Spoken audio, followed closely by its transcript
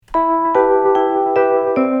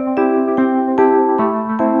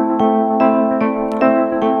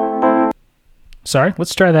sorry.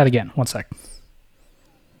 Let's try that again. One sec.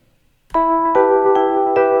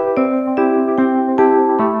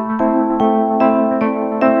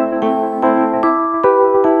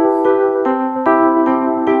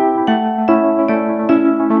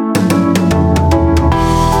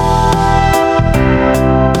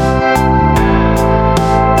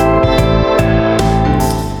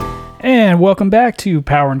 And welcome back to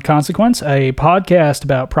Power and Consequence, a podcast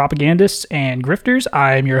about propagandists and grifters.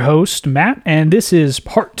 I'm your host, Matt, and this is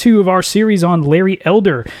part 2 of our series on Larry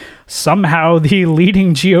Elder, somehow the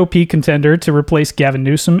leading GOP contender to replace Gavin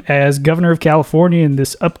Newsom as governor of California in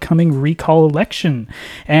this upcoming recall election.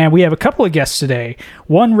 And we have a couple of guests today,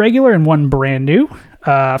 one regular and one brand new.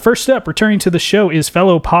 First up, returning to the show is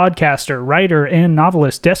fellow podcaster, writer, and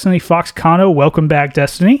novelist Destiny Fox-Cano. Welcome back,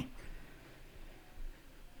 Destiny.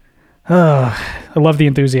 I love the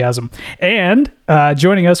enthusiasm. And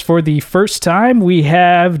joining us for the first time, we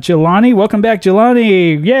have Jelani. Welcome back,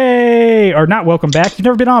 Jelani. Yay! Or not welcome back. You've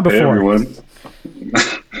never been on before. Hey, everyone.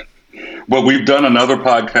 Well, we've done another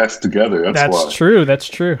podcast together. That's why. True. That's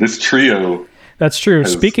true. This trio. That's true.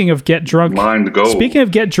 Speaking of get drunk. Mind gold. Speaking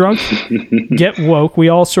of get drunk, get woke, we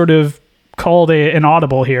all sort of called an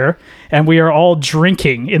audible here, and we are all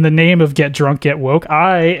drinking in the name of Get Drunk, Get Woke.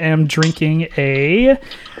 I am drinking a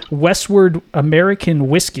Westward American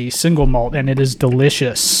whiskey single malt, and it is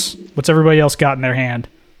delicious. What's everybody else got in their hand?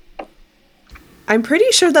 I'm pretty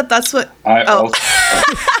sure that's what... I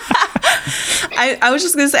was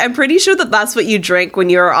just going to say, I'm pretty sure that's what you drank when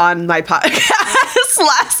you were on my podcast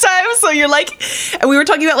last time. So you're like... And we were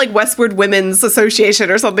talking about like Westward Women's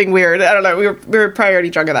Association or something weird. I don't know. We were probably already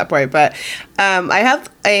drunk at that point. But I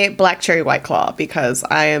have a Black Cherry White Claw because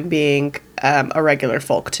I am being a regular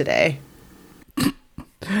folk today.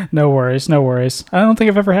 No worries. I don't think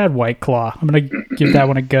I've ever had White Claw. I'm going to give that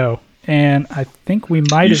one a go. And I think we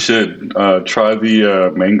might You should try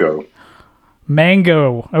the mango.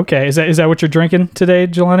 Mango. Okay. Is that what you're drinking today,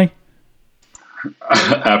 Jelani?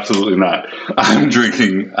 Absolutely not. I'm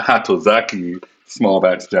drinking Hatozaki small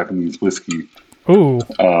batch Japanese whiskey. Ooh.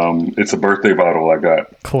 It's a birthday bottle I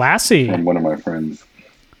got. Classy. From one of my friends.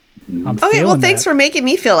 Okay, well, thanks for making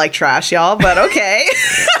me feel like trash, y'all, but okay.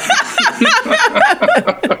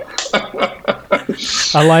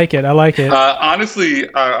 I like it.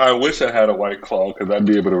 Honestly, I wish I had a White Claw because I'd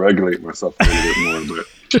be able to regulate myself a little bit more, but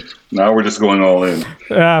now we're just going all in.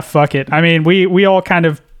 Fuck it. I mean, we all kind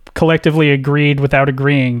of collectively agreed without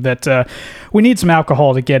agreeing that we need some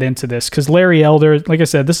alcohol to get into this because Larry Elder, like I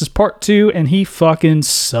said, this is part 2 and he fucking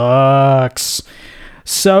sucks.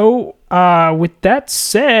 So with that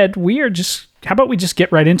said, how about we just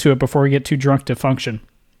get right into it before we get too drunk to function?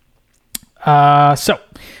 So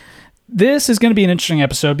this is going to be an interesting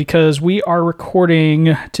episode because we are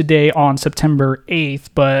recording today on September 8th,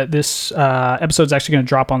 but this episode is actually going to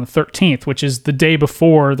drop on the 13th, which is the day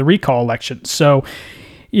before the recall election. So,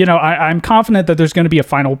 you know, I'm confident that there's going to be a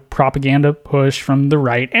final propaganda push from the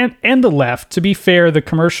right and the left. To be fair, the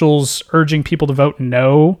commercials urging people to vote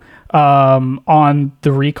no on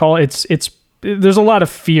the recall, there's a lot of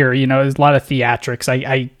fear, you know, there's a lot of theatrics.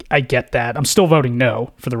 I get that. I'm still voting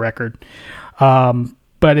no, for the record.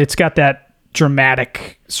 But it's got that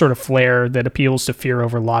dramatic sort of flair that appeals to fear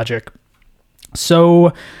over logic.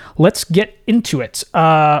 So let's get into it.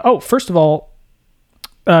 First of all,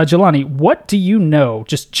 Jelani, what do you know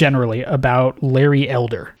just generally about Larry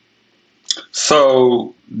Elder?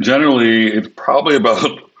 So generally, it's probably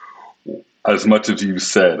about as much as you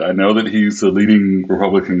said. I know that he's the leading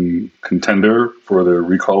Republican contender for the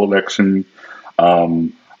recall election.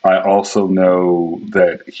 I also know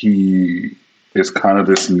that he is kind of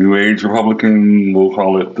this new age Republican. We'll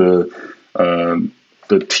call it the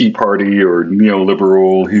Tea Party or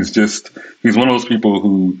neoliberal. He's one of those people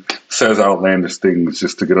who says outlandish things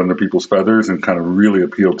just to get under people's feathers and kind of really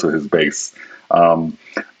appeal to his base.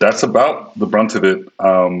 That's about the brunt of it.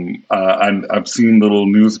 I've seen little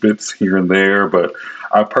news bits here and there, but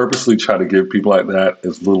I purposely try to give people like that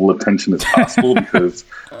as little attention as possible because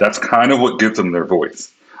that's kind of what gives them their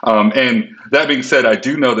voice. And that being said, I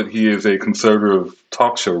do know that he is a conservative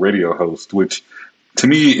talk show radio host, which to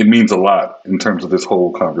me, it means a lot in terms of this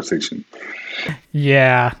whole conversation.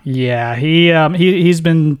 Yeah. He's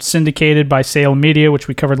been syndicated by Salem Media, which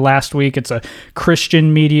we covered last week. It's a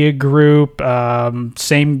Christian media group,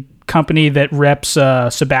 same company that reps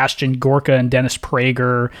Sebastian Gorka and Dennis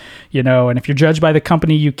Prager, you know, and if you're judged by the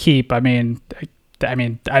company you keep, I mean,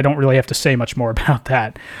 I don't really have to say much more about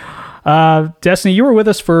that. Destiny, you were with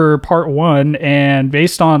us for part 1, and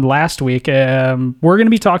based on last week, we're going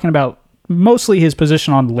to be talking about mostly his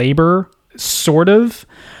position on labor, sort of.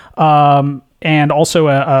 and also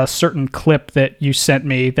a certain clip that you sent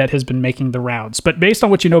me that has been making the rounds. But based on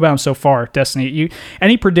what you know about him so far, Destiny,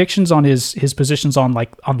 any predictions on his positions on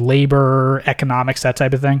labor, economics, that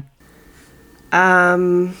type of thing?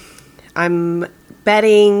 I'm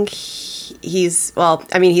betting he's, well,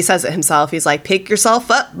 I mean, he says it himself. He's like, pick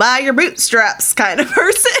yourself up by your bootstraps kind of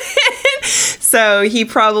person. So he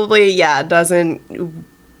probably, doesn't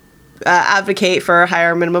advocate for a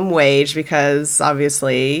higher minimum wage because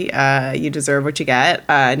obviously you deserve what you get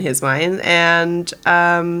in his mind, and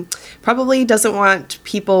probably doesn't want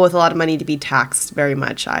people with a lot of money to be taxed very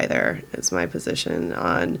much either, is my position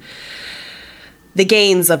on the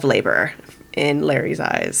gains of labor in Larry's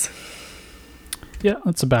eyes. Yeah,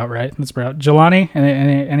 that's about right. Jelani,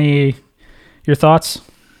 any your thoughts?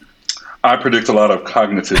 I predict a lot of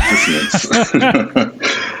cognitive dissonance.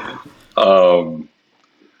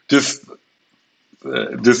 Just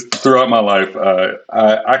throughout my life,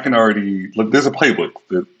 I can already look. There's a playbook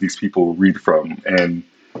that these people read from, and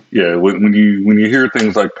when you hear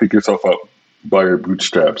things like "pick yourself up by your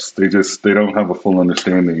bootstraps," they don't have a full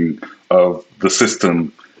understanding of the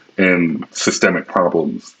system and systemic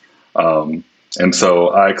problems. And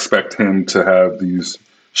so I expect him to have these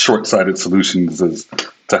short-sighted solutions as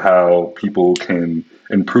to how people can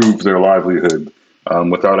improve their livelihood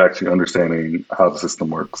without actually understanding how the system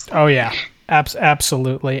works. Oh yeah,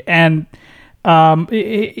 absolutely. And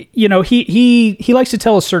he likes to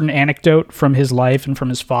tell a certain anecdote from his life and from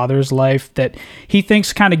his father's life that he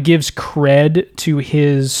thinks kind of gives cred to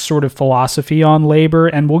his sort of philosophy on labor,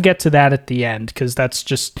 and we'll get to that at the end because that's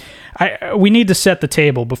just we need to set the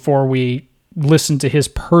table before we listen to his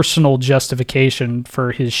personal justification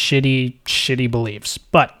for his shitty beliefs.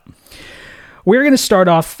 But we're going to start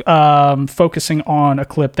off focusing on a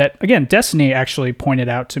clip that, again, Destiny actually pointed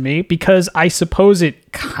out to me because I suppose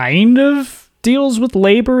it kind of deals with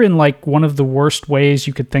labor in like one of the worst ways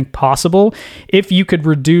you could think possible. If you could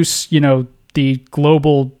reduce, the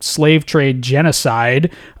global slave trade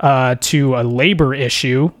genocide to a labor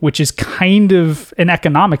issue, which is kind of an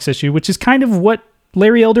economics issue, which is kind of what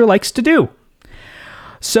Larry Elder likes to do.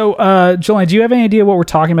 So, Jelani, do you have any idea what we're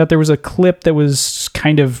talking about? There was a clip that was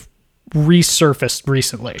kind of resurfaced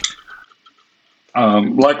recently.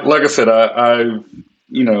 Like I said, I'm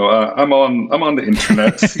on the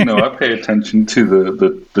internet. I pay attention to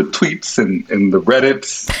the tweets and the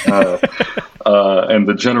Reddits and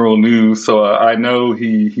the general news. So I know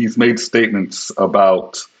he's made statements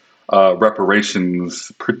about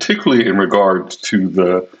reparations, particularly in regard to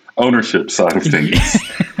the ownership side of things.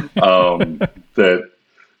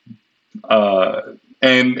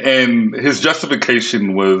 And his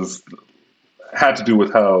justification had to do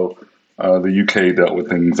with how the UK dealt with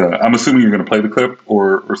things. I'm assuming you're going to play the clip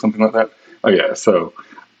or something like that. Oh yeah, so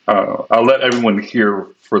I'll let everyone hear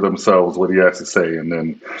for themselves what he has to say, and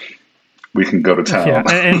then we can go to town. Yeah.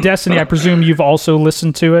 And Destiny, I presume you've also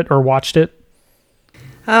listened to it or watched it.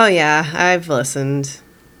 Oh yeah, I've listened.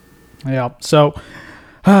 Yeah. So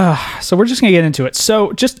we're just gonna get into it.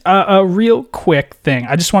 So just a real quick thing.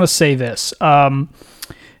 I just want to say this.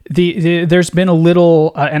 There's been a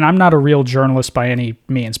little, and I'm not a real journalist by any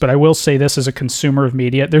means, but I will say this as a consumer of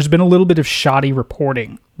media. There's been a little bit of shoddy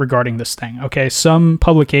reporting regarding this thing. Okay, some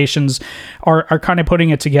publications are kind of putting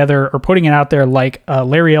it together or putting it out there like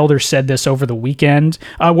Larry Elder said this over the weekend.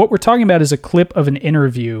 What we're talking about is a clip of an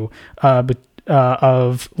interview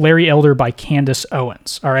of Larry Elder by Candace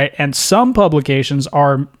Owens. All right, and some publications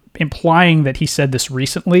are implying that he said this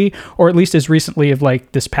recently, or at least as recently of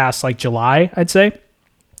like this past like July, I'd say.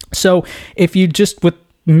 So if you just with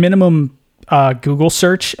minimum Google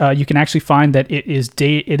search, you can actually find that it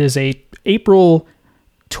is a April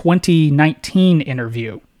 2019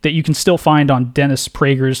 interview that you can still find on Dennis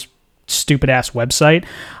Prager's stupid ass website.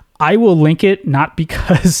 I will link it not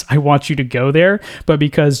because I want you to go there, but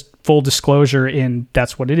because full disclosure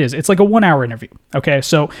that's what it is. It's like a 1 hour interview. Okay.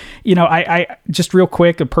 So, I just real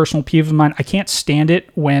quick, a personal peeve of mine, I can't stand it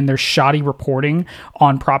when there's shoddy reporting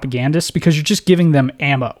on propagandists because you're just giving them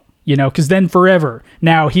ammo, because then forever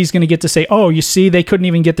now he's going to get to say, oh, you see, they couldn't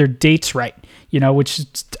even get their dates right,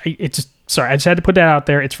 sorry, I just had to put that out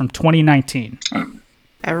there. It's from 2019.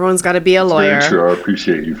 Everyone's got to be a lawyer. Very true. I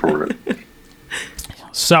appreciate you for it.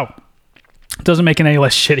 So, it doesn't make it any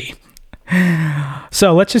less shitty.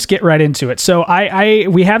 So let's just get right into it. So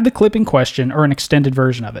we have the clip in question, or an extended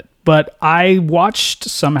version of it, but I managed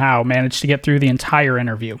to get through the entire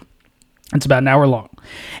interview. It's about an hour long.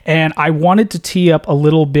 And I wanted to tee up a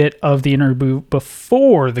little bit of the interview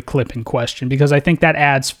before the clip in question, because I think that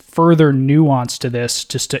adds further nuance to this,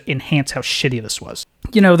 just to enhance how shitty this was.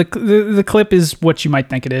 You know, the clip is what you might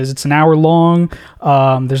think it is. It's an hour long.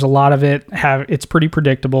 There's a lot of it. It's pretty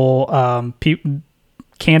predictable.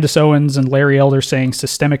 Candace Owens and Larry Elder saying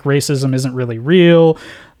systemic racism isn't really real.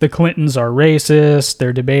 The Clintons are racist.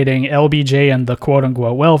 They're debating LBJ and the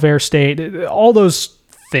quote-unquote welfare state. All those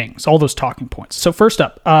things, all those talking points. So first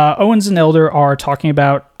up, Owens and Elder are talking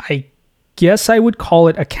about, I guess I would call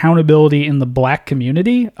it, accountability in the black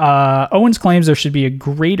community. Owens claims there should be a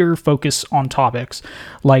greater focus on topics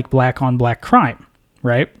like black on black crime,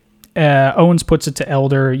 right? Owens puts it to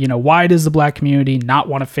Elder, you know, why does the black community not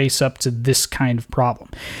want to face up to this kind of problem?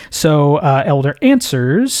 So Elder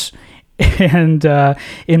answers, and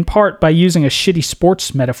in part by using a shitty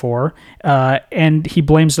sports metaphor, and he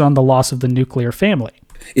blames it on the loss of the nuclear family.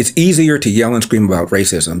 It's easier to yell and scream about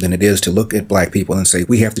racism than it is to look at black people and say,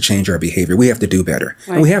 we have to change our behavior. We have to do better.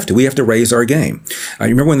 Right. And we have to raise our game. You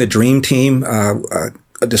remember when the Dream Team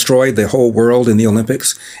destroyed the whole world in the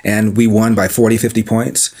Olympics and we won by 40, 50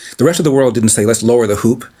 points? The rest of the world didn't say, let's lower the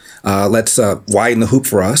hoop. Let's widen the hoop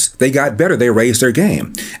for us. They got better. They raised their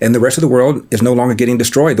game. And the rest of the world is no longer getting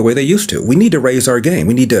destroyed the way they used to. We need to raise our game.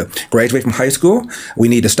 We need to graduate from high school. We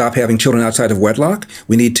need to stop having children outside of wedlock.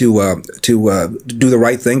 We need to do the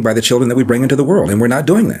right thing by the children that we bring into the world. And we're not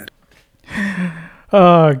doing that.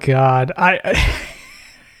 Oh, God.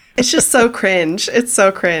 It's just so cringe. It's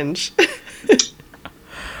so cringe.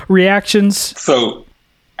 Reactions? So,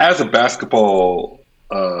 as a basketball...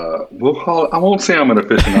 I won't say I'm an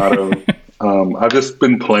aficionado. I've just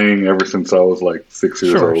been playing ever since I was like 6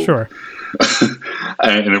 years old. Sure.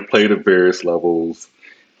 And have played at various levels.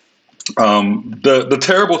 The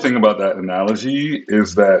terrible thing about that analogy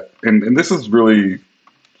is that, and this is really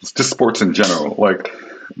just sports in general, like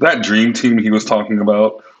that dream team he was talking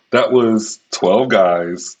about, that was 12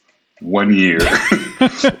 guys, 1 year.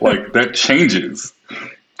 Like that changes.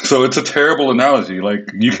 So it's a terrible analogy. Like,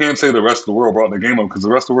 you can't say the rest of the world brought the game up because the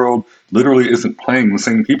rest of the world literally isn't playing the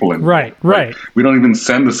same people anymore. Right. Like, we don't even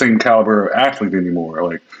send the same caliber of athlete anymore.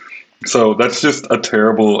 Like, so that's just a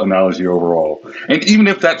terrible analogy overall. And even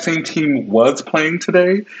if that same team was playing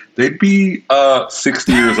today, they'd be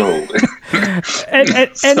 60 years old. and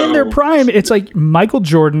in their prime, it's like Michael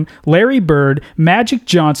Jordan, Larry Bird, Magic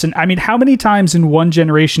Johnson. I mean, how many times in one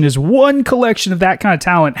generation is one collection of that kind of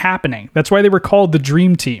talent happening? That's why they were called the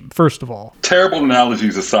Dream Team, first of all. Terrible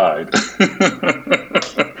analogies aside.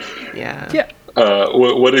 Yeah.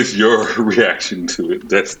 What is your reaction to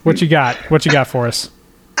it? What you got? What you got for us?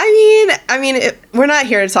 I mean, we're not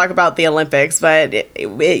here to talk about the Olympics, but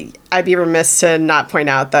I'd be remiss to not point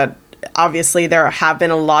out that obviously there have been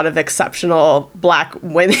a lot of exceptional black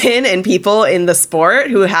women and people in the sport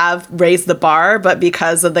who have raised the bar, but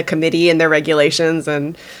because of the committee and their regulations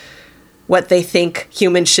and what they think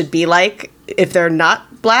humans should be like, if they're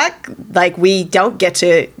not black, like, we don't get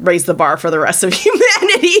to raise the bar for the rest of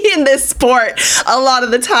humanity in this sport a lot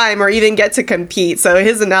of the time, or even get to compete. So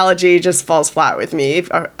his analogy just falls flat with me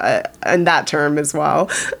in that term as well.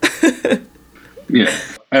 Yeah.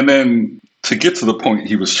 And then to get to the point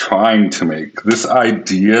he was trying to make, this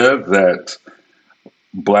idea that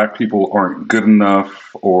black people aren't good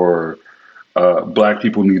enough, or black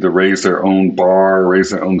people need to raise their own bar,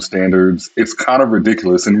 raise their own standards, it's kind of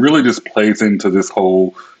ridiculous and really just plays into this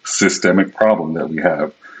whole systemic problem that we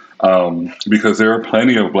have. Because there are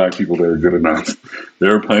plenty of black people that are good enough.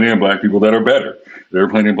 There are plenty of black people that are better. There are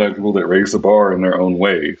plenty of black people that raise the bar in their own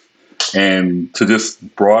ways. And to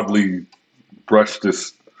just broadly brush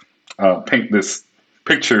this, paint this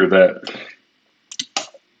picture that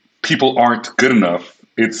people aren't good enough,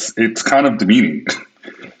 it's kind of demeaning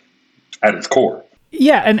at its core.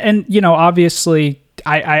 Yeah, and you know, obviously,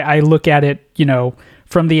 I look at it, you know,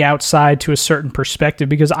 from the outside to a certain perspective,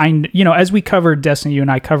 because as we covered, Destiny, you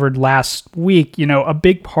and I covered last week, you know, a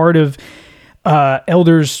big part of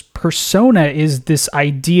Elder's persona is this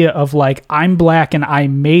idea of like, I'm black and I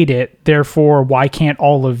made it, therefore why can't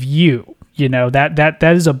all of you? You know, that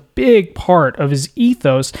is a big part of his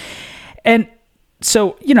ethos. And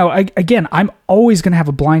so, you know, again, I'm always going to have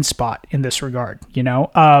a blind spot in this regard, you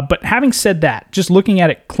know. But having said that, just looking at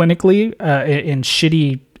it clinically in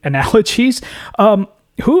shitty analogies,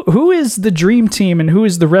 who is the Dream Team and who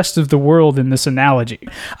is the rest of the world in this analogy?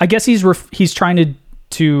 I guess he's trying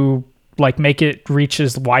to like make it reach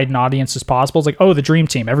as wide an audience as possible. It's like, oh, the Dream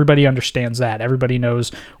Team. Everybody understands that. Everybody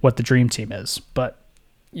knows what the Dream Team is. But,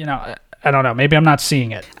 you know, I don't know. Maybe I'm not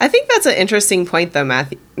seeing it. I think that's an interesting point, though,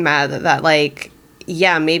 Matt, that like,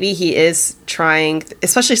 yeah, maybe he is trying,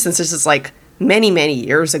 especially since this is like many, many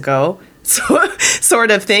years ago, so,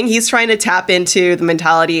 sort of thing. He's trying to tap into the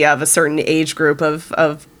mentality of a certain age group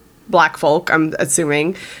of Black folk, I'm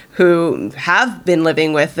assuming, who have been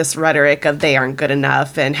living with this rhetoric of they aren't good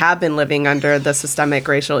enough and have been living under the systemic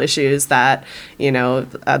racial issues that, you know,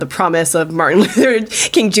 the promise of Martin Luther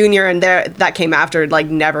King Jr. and that came after, like,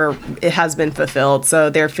 never, it has been fulfilled. So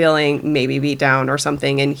they're feeling maybe beat down or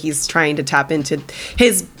something. And he's trying to tap into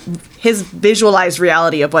his visualized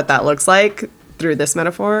reality of what that looks like through this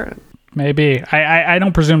metaphor. Maybe. I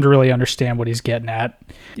don't presume to really understand what he's getting at.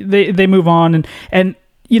 They move on and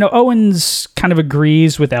you know, Owens kind of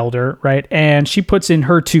agrees with Elder, right? And she puts in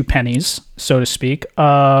her 2 pennies, so to speak,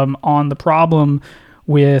 on the problem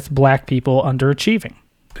with Black people underachieving.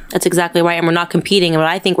 That's exactly right. And we're not competing. And what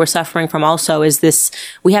I think we're suffering from also is this,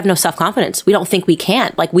 we have no self-confidence. We don't think we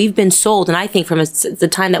can't. Like, we've been sold, and I think from the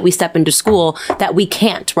time that we step into school, that we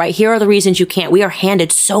can't, right? Here are the reasons you can't. We are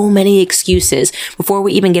handed so many excuses before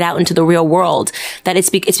we even get out into the real world that it's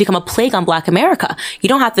become a plague on Black America. You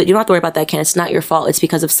don't have to worry about that, Ken. It's not your fault. It's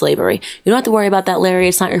because of slavery. You don't have to worry about that, Larry.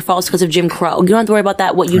 It's not your fault. It's because of Jim Crow. You don't have to worry about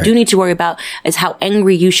that. What you do need to worry about is how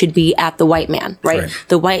angry you should be at the white man, right?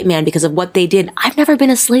 The white man, because of what they did. I've never been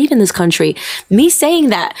a slave in this country. Me saying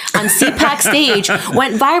that on CPAC stage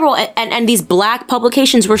went viral, and these Black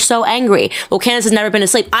publications were so angry. Well, Candace has never been a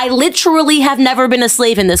slave. I literally have never been a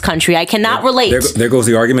slave in this country. I cannot relate. There goes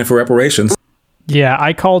the argument for reparations. Yeah,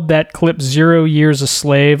 I called that clip 0 years a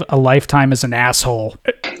slave, a lifetime as an asshole.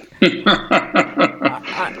 I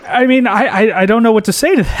mean, I don't know what to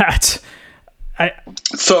say to that. I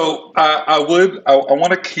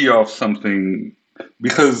want to key off something,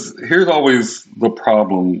 because here's always the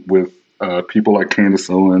problem with people like Candace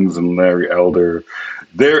Owens and Larry Elder.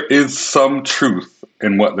 There is some truth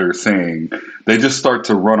in what they're saying. They just start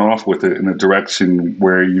to run off with it in a direction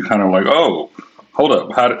where you kind of like, oh, hold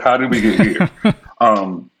up, how did we get here?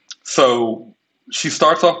 So she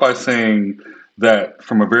starts off by saying that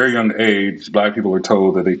from a very young age, Black people are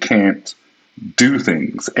told that they can't do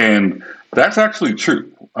things. And that's actually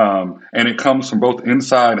true. And it comes from both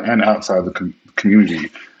inside and outside the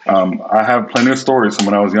community. I have plenty of stories from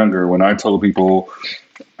when I was younger. When I told people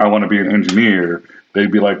I want to be an engineer,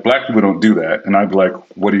 they'd be like, Black people don't do that. And I'd be like,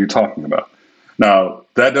 what are you talking about? Now,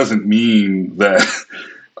 that doesn't mean that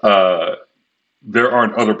there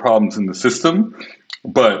aren't other problems in the system,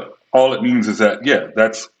 but all it means is that, yeah,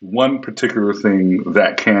 that's one particular thing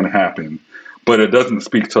that can happen, but it doesn't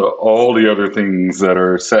speak to all the other things that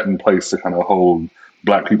are set in place to kind of hold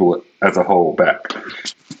Black people as a whole back.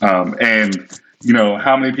 And, you know,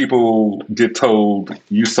 how many people get told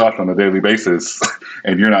you suck on a daily basis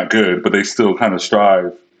and you're not good, but they still kind of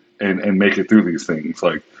strive and make it through these things?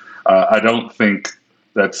 Like, I don't think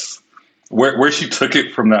that's where she took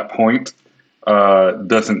it from that point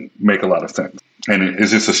doesn't make a lot of sense. And it's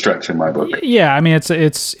just a stretch in my book. Yeah, I mean, it's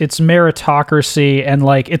meritocracy, and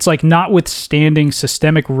it's like notwithstanding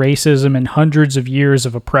systemic racism and hundreds of years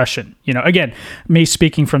of oppression. You know, again, me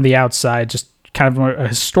speaking from the outside, just kind of a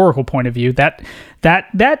historical point of view, that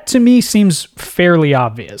to me seems fairly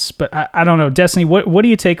obvious. But I don't know, Destiny, what do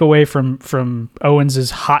you take away from Owens's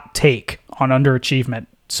hot take on underachievement,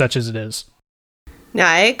 such as it is? No,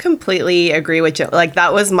 I completely agree with you. Like,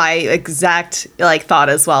 that was my exact thought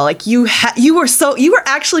as well. Like, you were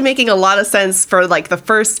actually making a lot of sense for like the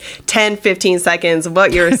first 10, 15 seconds of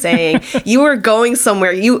what you were saying. You were going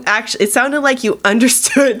somewhere. It sounded like you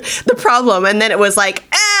understood the problem, and then it was like,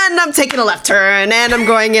 and I'm taking a left turn, and I'm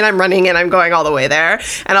going, and I'm running, and I'm going all the way there.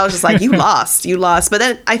 And I was just like, you lost. But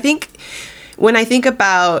then I think when I think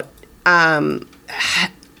about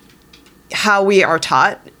how we are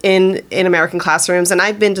taught in American classrooms, and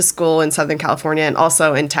I've been to school in Southern California and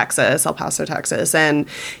also in Texas, El Paso, Texas, and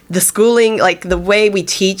the schooling, like the way we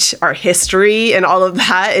teach our history and all of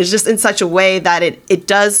that is just in such a way that it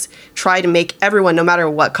does try to make everyone, no matter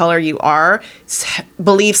what color you are,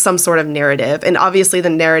 believe some sort of narrative. And obviously the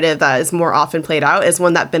narrative that is more often played out is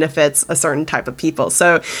one that benefits a certain type of people.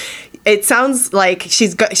 So it sounds like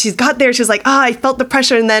she's got there. She's like, I felt the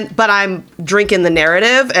pressure, but I'm drinking the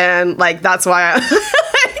narrative, and like that's why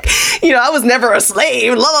I was never a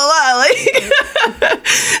slave. La la la. Like,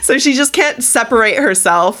 so she just can't separate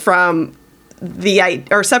herself from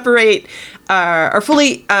separate or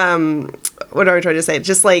fully. What are I trying to say?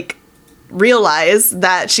 Just like realize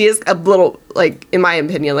that she is a little, like, in my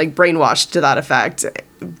opinion, like brainwashed to that effect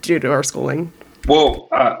due to her schooling. Well,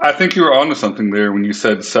 I think you were onto something there when you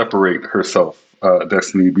said separate herself,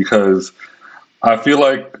 Destiny, because I feel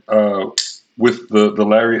like with the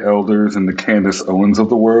Larry Elders and the Candace Owens of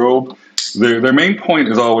the world, their main point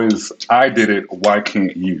is always, I did it, why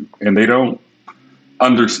can't you? And they don't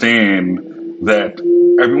understand that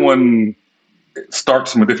everyone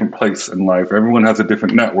starts from a different place in life. Everyone has a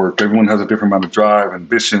different network. Everyone has a different amount of drive,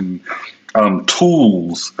 ambition,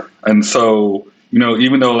 tools. And so,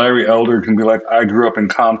 even though Larry Elder can be like, I grew up in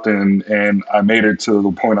Compton and I made it to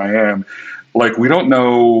the point I am, like, we don't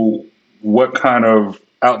know what kind of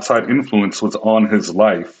outside influence was on his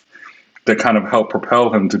life that kind of helped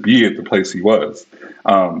propel him to be at the place he was,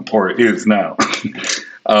 or is now.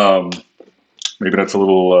 Maybe that's a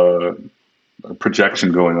little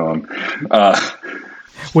projection going on.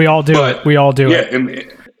 We all do it. We all do it. Yeah,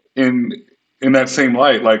 in that same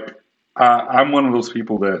light, like, I'm one of those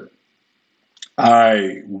people that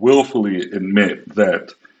I willfully admit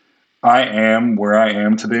that I am where I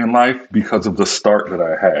am today in life because of the start that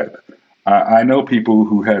I had. I know people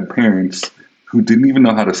who had parents who didn't even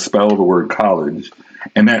know how to spell the word college,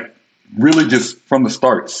 and that really just from the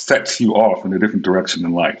start sets you off in a different direction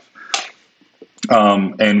in life.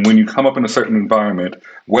 And when you come up in a certain environment,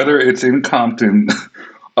 whether it's in Compton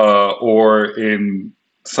or in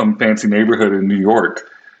some fancy neighborhood in New York,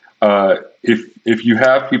 if you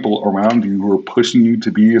have people around you who are pushing you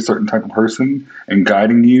to be a certain type of person and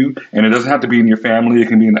guiding you, and it doesn't have to be in your family, it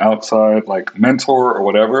can be an outside like mentor or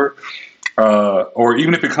whatever, or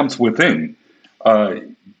even if it comes within,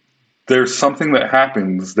 there's something that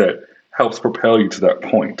happens that helps propel you to that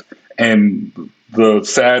point. And the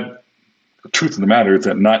sad truth of the matter is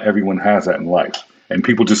that not everyone has that in life, and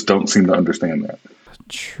people just don't seem to understand that.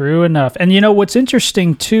 True enough. And what's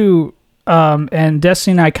interesting too, and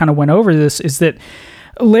Destiny and I kind of went over this, is that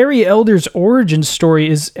Larry Elder's origin story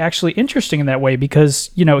is actually interesting in that way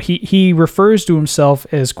because, he refers to himself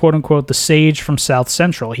as, quote unquote, the sage from South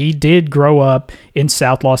Central. He did grow up in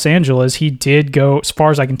South Los Angeles. He did go, as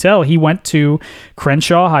far as I can tell, he went to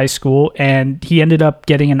Crenshaw High School and he ended up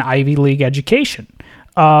getting an Ivy League education.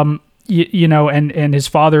 And his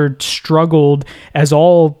father struggled, as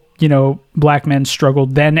all black men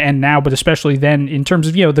struggled then and now, but especially then in terms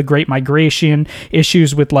of, the Great Migration,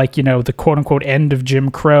 issues with the quote unquote end of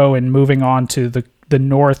Jim Crow and moving on to the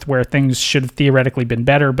North where things should have theoretically been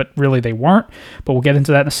better, but really they weren't. But we'll get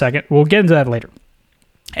into that in a second. We'll get into that later.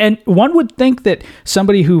 And one would think that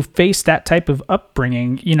somebody who faced that type of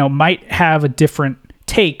upbringing, might have a different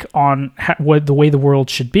take on what the way the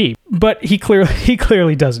world should be. But he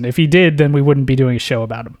clearly doesn't. If he did, then we wouldn't be doing a show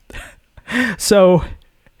about him. So,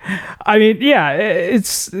 I mean, yeah,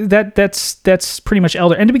 it's that's pretty much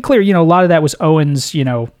Elder. And to be clear, a lot of that was Owens,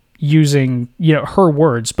 using, her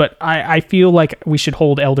words. But I feel like we should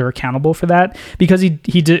hold Elder accountable for that because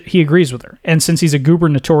he agrees with her. And since he's a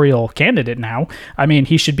gubernatorial candidate now, I mean,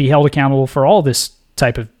 he should be held accountable for all this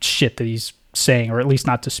type of shit that he's saying, or at least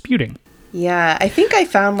not disputing. Yeah, I think I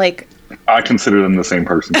found I consider them the same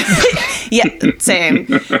person. Yeah, same.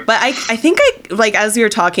 But I think as you were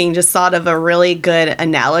talking, just thought of a really good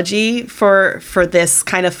analogy for this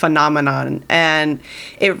kind of phenomenon. And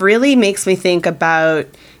it really makes me think about,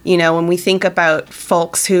 when we think about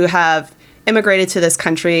folks who have immigrated to this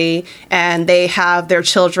country and they have their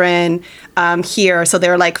children here. So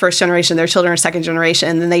they're like first generation, their children are second generation.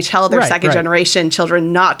 And then they tell their second generation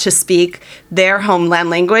children not to speak their homeland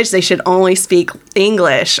language. They should only speak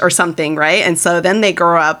English or something, right? And so then they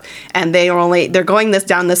grow up and they're going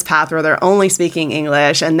down this path where they're only speaking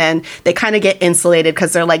English. And then they kind of get insulated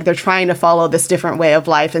because they're trying to follow this different way of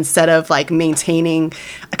life instead of maintaining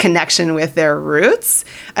a connection with their roots.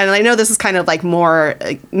 And I know this is kind of more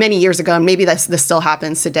many years ago, and maybe this still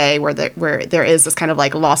happens today where there is this kind of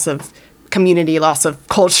loss of community, loss of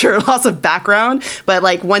culture, loss of background.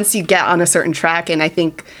 But once you get on a certain track, and I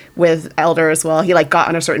think with Elder as well, he got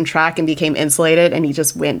on a certain track and became insulated, and he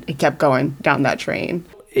kept going down that train.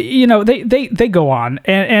 They go on,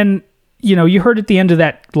 and you heard at the end of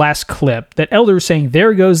that last clip that Elder was saying,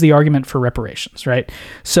 there goes the argument for reparations, right?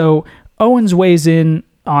 So Owens weighs in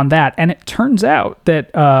on that, and it turns out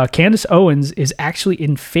that Candace Owens is actually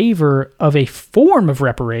in favor of a form of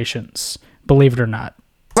reparations, believe it or not.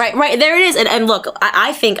 Right. There it is. And look,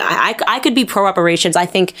 I think I could be pro reparations. I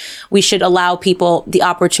think we should allow people the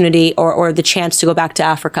opportunity or the chance to go back to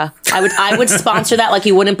Africa. I would sponsor that like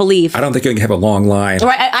you wouldn't believe. I don't think you can have a long line.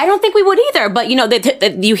 Right. I don't think we would either. But,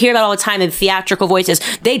 you hear that all the time in theatrical voices.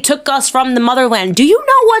 They took us from the motherland. Do you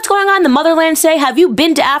know what's going on in the motherland say? Have you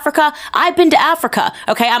been to Africa? I've been to Africa.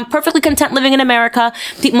 Okay. I'm perfectly content living in America.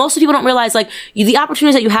 Most of people don't realize the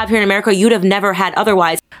opportunities that you have here in America, you'd have never had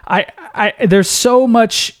otherwise. There's so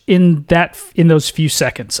much in those few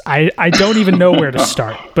seconds. I don't even know where to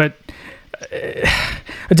start, but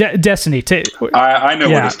Destiny. I know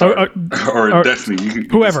where to start. Or Destiny.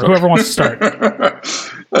 Whoever wants to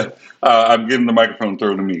start. I'm getting the microphone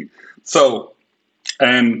thrown to me. So,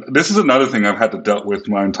 and this is another thing I've had to deal with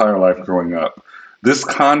my entire life growing up. This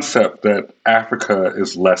concept that Africa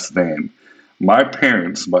is less than. My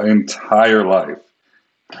parents, my entire life,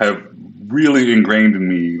 have really ingrained in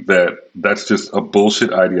me that that's just a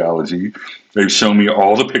bullshit ideology. They've shown me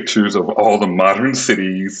all the pictures of all the modern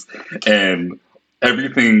cities and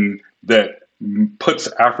everything that puts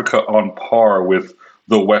Africa on par with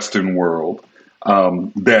the Western world.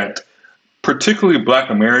 That particularly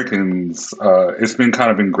Black Americans, it's been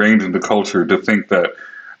kind of ingrained in the culture to think that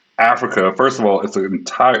Africa, first of all, it's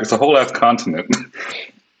a whole ass continent.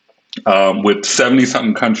 With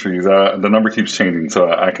 70-something countries, the number keeps changing,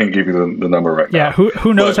 so I can't give you the number right now. Yeah,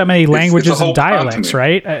 who knows how many languages and dialects,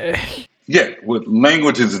 continent. Right? Yeah, with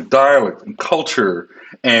languages and dialect and culture,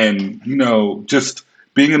 and just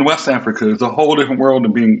being in West Africa is a whole different world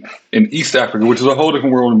than being in East Africa, which is a whole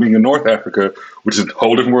different world than being in North Africa, which is a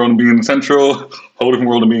whole different world than being in Central, whole different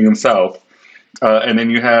world than being in South. And then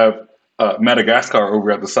you have Madagascar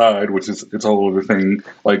over at the side, which is it's a whole other thing.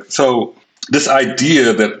 So this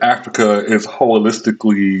idea that Africa is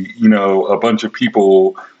holistically, a bunch of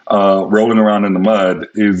people rolling around in the mud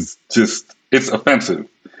is just, it's offensive.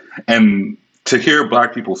 And to hear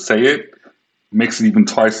Black people say it makes it even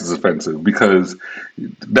twice as offensive, because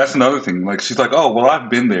that's another thing. She's like, oh, well, I've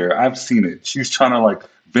been there. I've seen it. She's trying to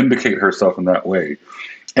vindicate herself in that way.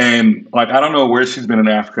 And I don't know where she's been in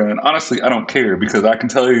Africa. And honestly, I don't care, because I can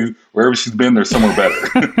tell you wherever she's been, there's somewhere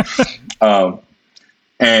better.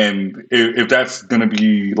 And if that's going to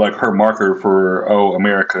be her marker for, oh,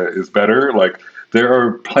 America is better, there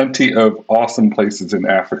are plenty of awesome places in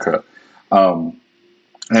Africa.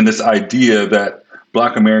 And this idea that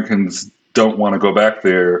Black Americans don't want to go back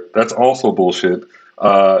there, that's also bullshit.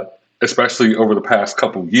 Especially over the past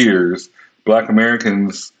couple years, Black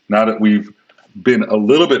Americans, now that we've been a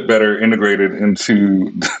little bit better integrated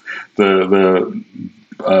into the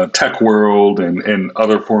tech world and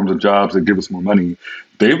other forms of jobs that give us more money,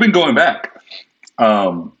 they've been going back.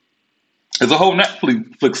 There's a whole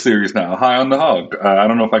Netflix series now, High on the Hog. I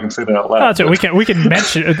don't know if I can say that out loud. We can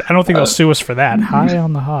mention it. I don't think they'll sue us for that. High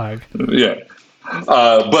on the Hog. Yeah.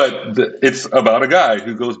 But it's about a guy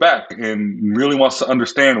who goes back and really wants to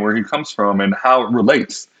understand where he comes from and how it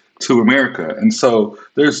relates to America. And so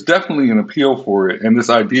there's definitely an appeal for it. And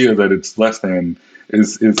this idea that it's less than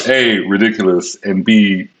is A, ridiculous, and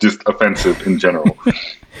B, just offensive in general.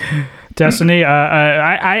 Destiny,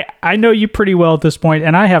 I know you pretty well at this point,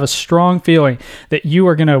 and I have a strong feeling that you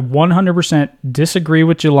are going to 100% disagree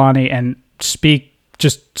with Jelani and speak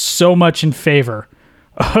just so much in favor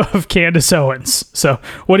of Candace Owens. So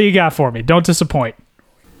what do you got for me? Don't disappoint.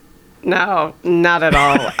 No, not at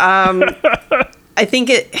all. I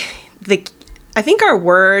think our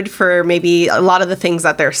word for maybe a lot of the things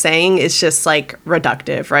that they're saying is just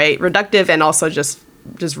reductive, right? Reductive, and also just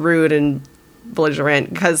rude and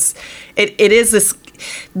belligerent, because it is this,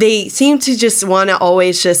 they seem to just want to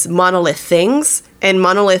always just monolith things, and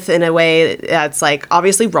monolith in a way that's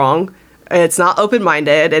obviously wrong. It's not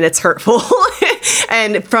open-minded, and it's hurtful.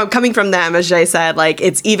 And coming from them, as Jay said,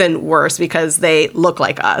 it's even worse because they look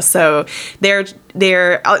like us. So they're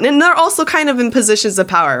also kind of in positions of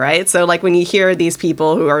power, right? So when you hear these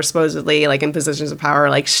people who are supposedly in positions of power,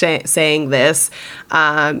 saying this,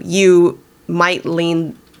 you might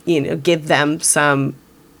give them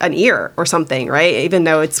an ear or something, right? Even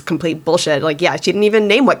though it's complete bullshit. She didn't even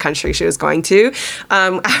name what country she was going to.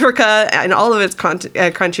 Africa and all of its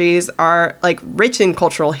countries are rich in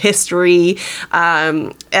cultural history,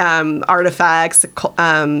 artifacts,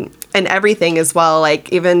 and everything as well.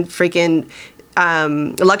 Even freaking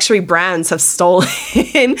luxury brands have stolen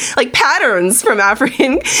patterns from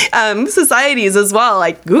African societies as well.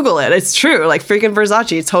 Google it, it's true. Freaking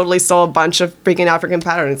Versace totally stole a bunch of freaking African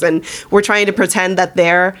patterns, and we're trying to pretend that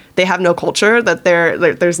they have no culture, that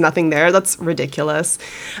there's nothing there. That's ridiculous.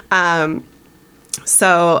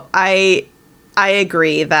 So I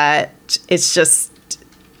agree that it's just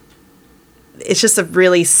a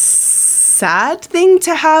really sad thing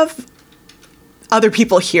to have other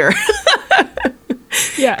people here.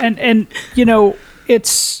 Yeah, and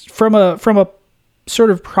it's from a sort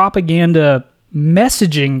of propaganda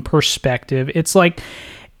messaging perspective, it's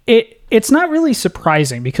it's not really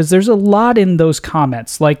surprising, because there's a lot in those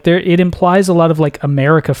comments. It implies a lot of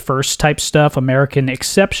America first type stuff, American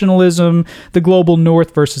exceptionalism, the global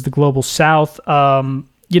north versus the global south. And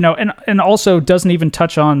also doesn't even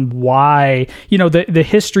touch on why, the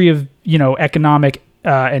history of, economic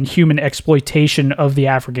and human exploitation of the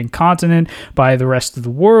African continent by the rest of the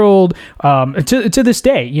world. To this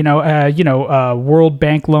day, World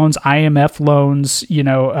Bank loans, IMF loans,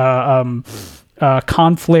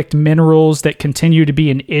 conflict minerals that continue to be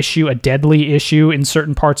an issue, a deadly issue in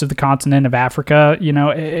certain parts of the continent of Africa.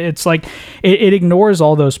 It's like it ignores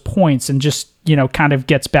all those points and just, kind of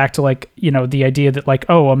gets back to like, the idea that like,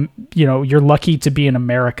 you're lucky to be in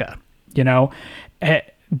America,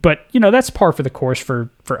 but that's par for the course for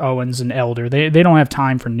Owens and Elder. They don't have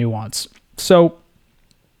time for nuance. So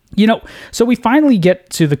we finally get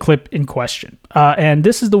to the clip in question. And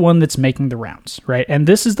this is the one that's making the rounds, right? And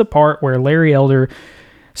this is the part where Larry Elder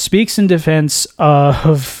speaks in defense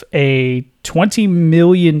of a £20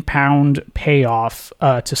 million payoff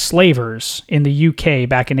to slavers in the UK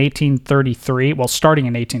back in 1833, starting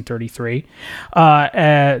in 1833,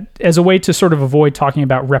 as a way to sort of avoid talking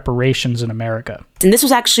about reparations in America. And this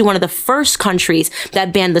was actually one of the first countries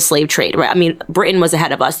that banned the slave trade, right? I mean, Britain was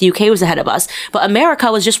ahead of us, the UK was ahead of us, but America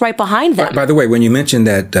was just right behind them. By the way, when you mentioned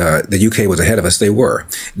that the UK was ahead of us, they were.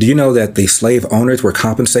 Do you know that the slave owners were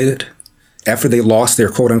compensated? After they lost their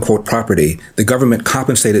quote-unquote property, the government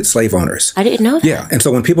compensated slave owners. I didn't know that. Yeah, and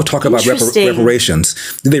so when people talk about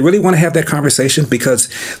reparations, do they really want to have that conversation? Because,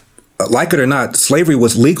 like it or not, slavery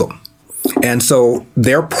was legal. And so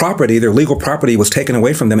their property, their legal property, was taken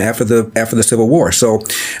away from them after the Civil War. So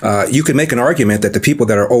you can make an argument that the people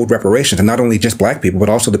that are owed reparations, and not only just black people, but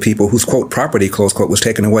also the people whose quote property, close quote, was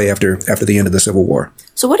taken away after the end of the Civil War.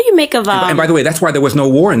 So what do you make of... And by the way, that's why there was no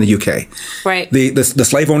war in the UK. Right. The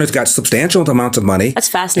slave owners got substantial amounts of money. That's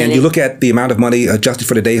fascinating. And you look at the amount of money adjusted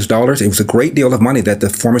for today's dollars, it was a great deal of money that the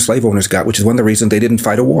former slave owners got, which is one of the reasons they didn't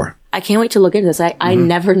fight a war. I can't wait to look into this. I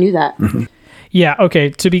never knew that. Mm-hmm. Yeah,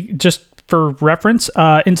 okay. To be just for reference,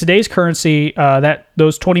 in today's currency,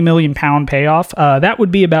 those £20 million payoff, that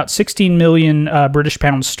would be about 16 million British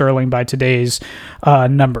pounds sterling by today's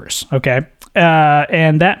numbers. Okay,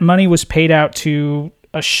 and that money was paid out to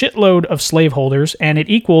a shitload of slaveholders, and it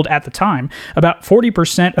equaled at the time about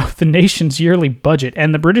 40% of the nation's yearly budget.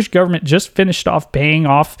 And the British government just finished off paying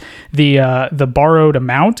off the borrowed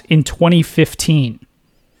amount in 2015.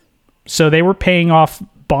 So they were paying off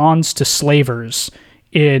bonds to slavers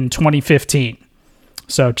in 2015.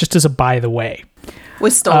 So just as a by the way.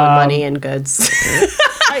 With stolen money and goods.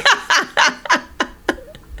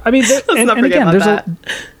 I mean, and again,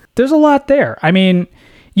 there's a lot there. I mean,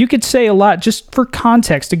 you could say a lot just for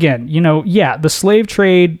context. Again, the slave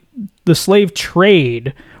trade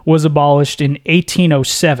was abolished in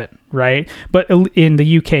 1807, right? But in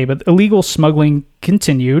the UK, but illegal smuggling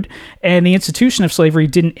continued, and the institution of slavery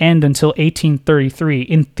didn't end until 1833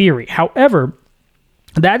 in theory. However,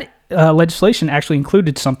 that legislation actually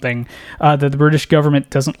included something that the British government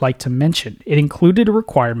doesn't like to mention. It included a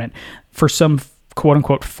requirement for some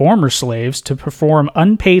quote-unquote former slaves to perform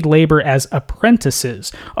unpaid labor as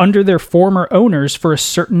apprentices under their former owners for a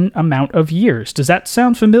certain amount of years. Does that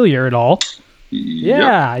sound familiar at all?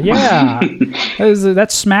 Yeah. That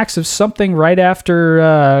smacks of something right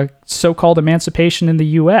after so-called emancipation in the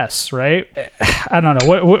U.S., right? I don't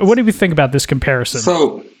know. What do you think about this comparison?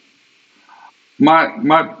 So,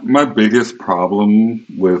 my biggest problem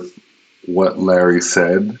with what Larry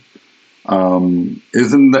said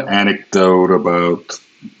isn't the anecdote about,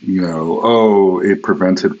 it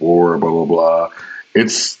prevented war, blah, blah, blah.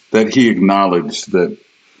 It's that he acknowledged that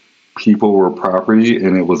people were property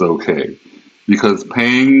and it was okay. Because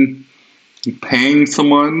paying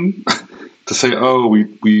someone to say, oh, we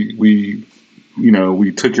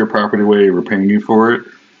took your property away, we're paying you for it,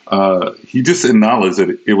 he just acknowledged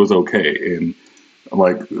that it was okay.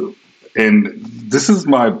 And this is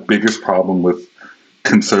my biggest problem with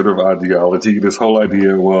conservative ideology, this whole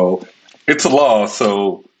idea, well, it's a law,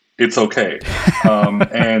 so it's okay.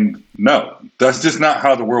 And no, that's just not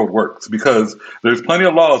how the world works, because there's plenty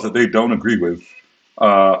of laws that they don't agree with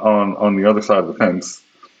on the other side of the fence.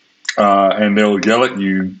 And they'll yell at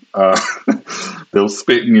you, they'll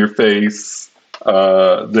spit in your face,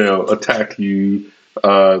 they'll attack you,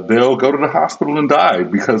 they'll go to the hospital and die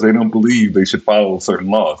because they don't believe they should follow certain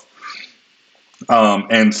laws.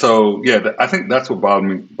 And so, I think that's what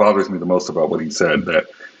bothers me the most about what he said, that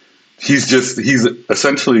he's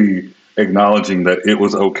essentially acknowledging that it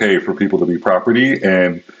was okay for people to be property,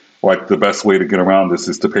 and like the best way to get around this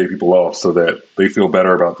is to pay people off so that they feel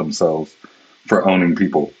better about themselves for owning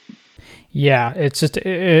people. Yeah, it's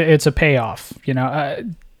a payoff,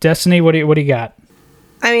 Destiny, what do you got?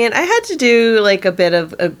 I mean, I had to do like a bit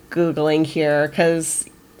of a Googling here because,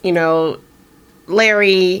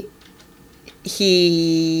 Larry,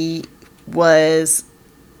 he was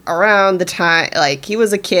around the time, like, he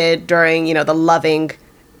was a kid during, you know, the Loving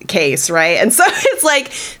case, right? And so it's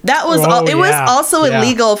like, that was it was also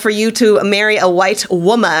illegal for you to marry a white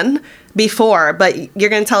woman before, but you're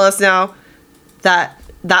going to tell us now that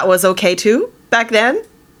that was okay too back then?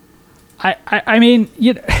 I mean,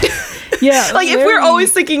 you know, yeah. Like, if we're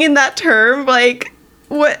always thinking in that term, like,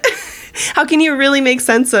 what? How can you really make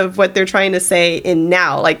sense of what they're trying to say in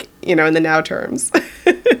now, like, you know, in the now terms?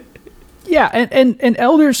 Yeah, and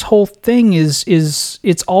Elder's whole thing is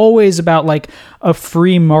it's always about, like, a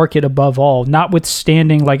free market above all,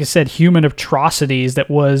 notwithstanding, like I said, human atrocities that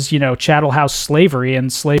was, you know, chattel house slavery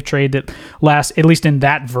and slave trade that at least in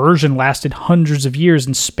that version, lasted hundreds of years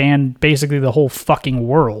and spanned basically the whole fucking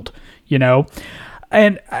world, you know?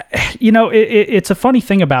 And, you know, it's a funny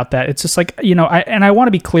thing about that. It's just like, you know, I want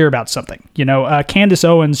to be clear about something. You know, Candace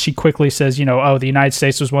Owens, she quickly says, you know, oh, the United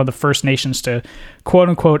States was one of the first nations to, quote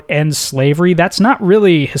unquote, end slavery. That's not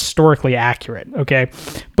really historically accurate, okay?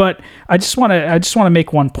 But I just want to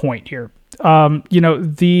make one point here. You know,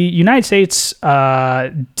 the United States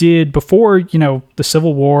did, before, you know, the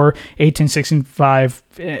Civil War, 1865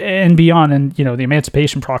 and beyond, and, you know, the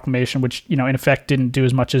Emancipation Proclamation, which, you know, in effect didn't do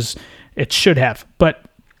as much as it should have. But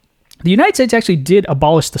the United States actually did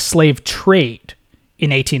abolish the slave trade in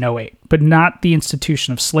 1808, but not the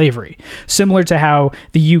institution of slavery, similar to how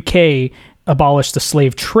the UK abolished the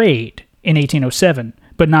slave trade in 1807,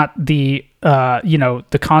 but not the you know,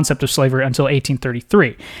 the concept of slavery until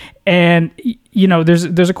 1833. And, you know,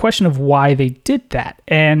 there's a question of why they did that.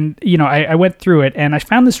 And, you know, I went through it and I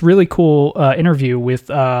found this really cool interview with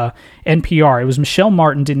NPR. It was Michelle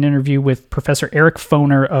Martin did an interview with Professor Eric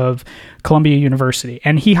Foner of Columbia University.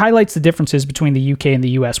 And he highlights the differences between the UK and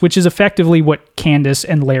the US, which is effectively what Candace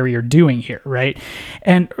and Larry are doing here, right?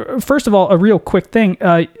 And first of all, a real quick thing,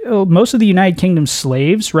 most of the United Kingdom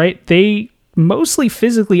slaves, right, they mostly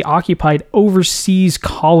physically occupied overseas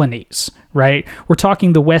colonies, right? We're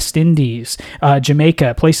talking the West Indies,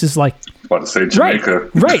 Jamaica, places like... About to say Jamaica.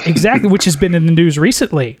 Right, exactly, which has been in the news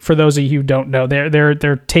recently, for those of you who don't know.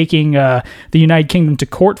 They're taking the United Kingdom to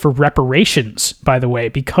court for reparations, by the way,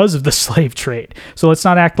 because of the slave trade. So let's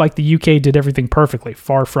not act like the UK did everything perfectly.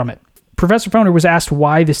 Far from it. Professor Foner was asked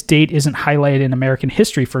why this date isn't highlighted in American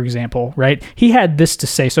history, for example, right? He had this to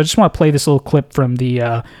say, so I just want to play this little clip from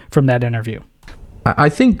that interview. I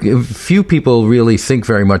think few people really think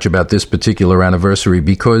very much about this particular anniversary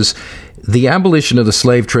because the abolition of the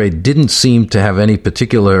slave trade didn't seem to have any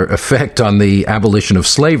particular effect on the abolition of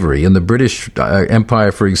slavery. In the British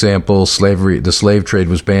Empire, for example, the slave trade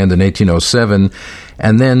was banned in 1807.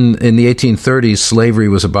 And then in the 1830s, slavery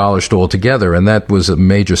was abolished altogether, and that was a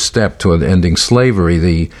major step toward ending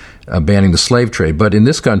slavery, banning the slave trade. But in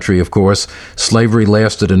this country, of course, slavery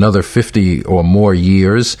lasted another 50 or more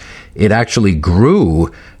years. It actually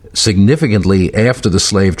grew significantly after the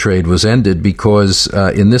slave trade was ended because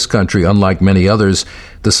in this country, unlike many others,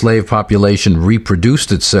 the slave population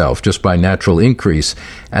reproduced itself just by natural increase.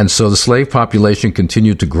 And so the slave population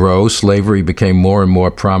continued to grow. Slavery became more and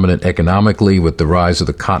more prominent economically with the rise of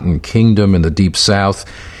the Cotton Kingdom in the Deep South.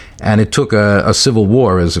 And it took a civil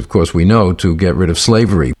war, as of course we know, to get rid of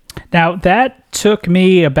slavery. Now, that took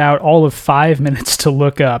me about all of 5 minutes to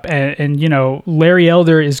look up. And you know, Larry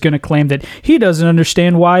Elder is going to claim that he doesn't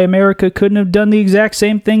understand why America couldn't have done the exact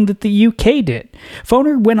same thing that the UK did.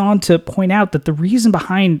 Foner went on to point out that the reason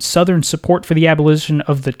behind Southern support for the abolition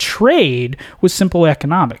of the trade was simple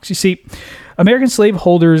economics. You see, American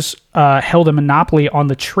slaveholders held a monopoly on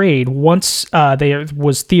the trade once there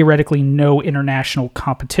was theoretically no international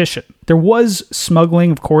competition. There was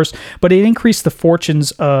smuggling, of course, but it increased the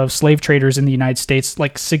fortunes of slave traders in the United States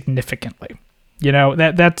like significantly. You know,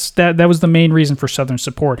 that was the main reason for Southern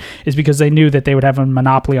support, is because they knew that they would have a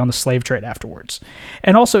monopoly on the slave trade afterwards.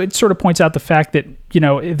 And also it sort of points out the fact that, you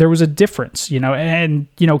know, there was a difference, you know, and,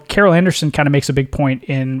 you know, Carol Anderson kind of makes a big point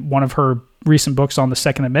in one of her recent books on the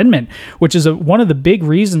Second Amendment, which is one of the big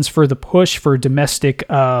reasons for the push for domestic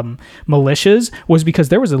militias was because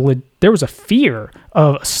there was a fear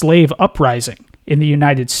of a slave uprising in the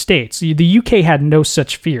United States. The UK had no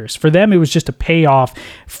such fears. For them, it was just a payoff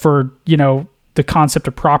for, you know, the concept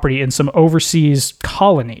of property in some overseas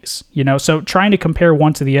colonies, you know, so trying to compare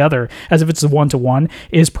one to the other as if it's a one-to-one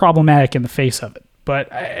is problematic in the face of it. But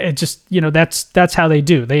it just, you know, that's how they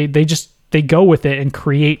do. They go with it and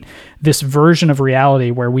create this version of reality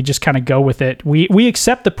where we just kind of go with it. We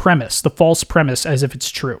accept the premise, the false premise, as if it's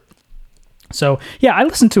true. So yeah, I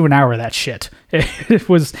listened to an hour of that shit. It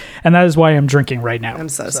was, and that is why I'm drinking right now. I'm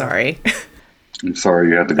so sorry. I'm sorry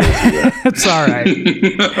you had to go through that. It's all right.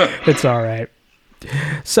 It's all right.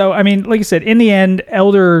 So, I mean, like I said, in the end,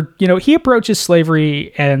 Elder, he approaches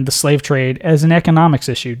slavery and the slave trade as an economics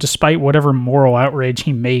issue, despite whatever moral outrage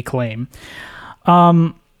he may claim.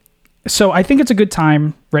 So I think it's a good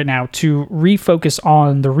time right now to refocus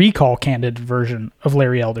on the recall candidate version of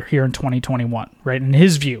Larry Elder here in 2021, right? And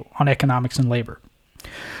his view on economics and labor.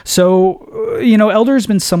 So, Elder has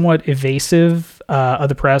been somewhat evasive of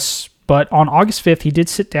the press, but on August 5th, he did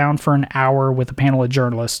sit down for an hour with a panel of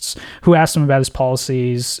journalists who asked him about his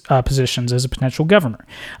policies, positions as a potential governor.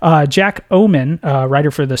 Jack Oman, writer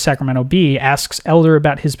for the Sacramento Bee, asks Elder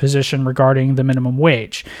about his position regarding the minimum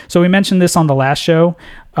wage. So we mentioned this on the last show,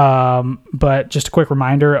 but just a quick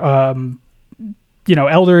reminder,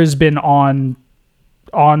 Elder has been on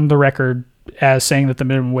the record as saying that the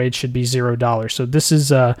minimum wage should be $0. So this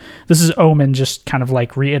is Oman just kind of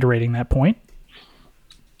like reiterating that point.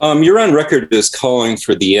 You're on record as calling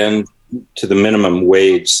for the end to the minimum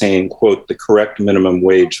wage, saying, quote, the correct minimum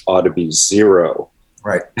wage ought to be $0.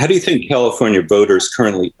 Right. How do you think California voters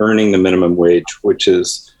currently earning the minimum wage, which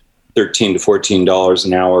is $13 to $14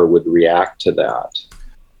 an hour, would react to that?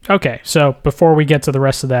 Okay, so before we get to the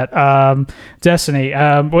rest of that, Destiny,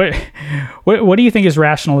 what do you think his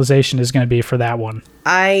rationalization is going to be for that one?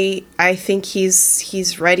 I think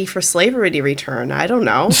he's ready for slavery to return. I don't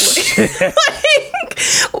know.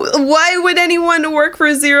 Why would anyone work for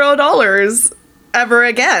 $0 ever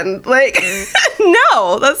again?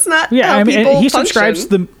 No, that's not how people he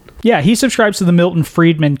function. He subscribes to the Milton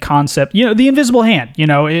Friedman concept. The invisible hand.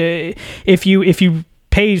 If you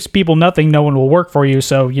pay people nothing, no one will work for you.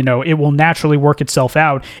 So it will naturally work itself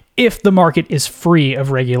out if the market is free of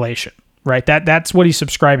regulation. Right? That's what he's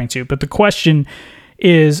subscribing to. But the question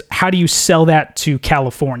is, how do you sell that to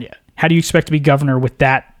California? How do you expect to be governor with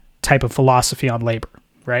that type of philosophy on labor?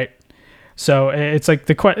 Right? So it's like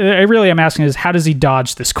I'm asking is, how does he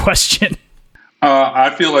dodge this question?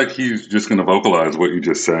 I feel like he's just going to vocalize what you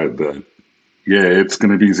just said, that, it's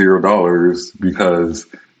going to be $0 because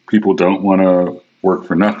people don't want to work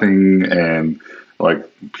for nothing. And like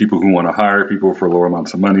people who want to hire people for lower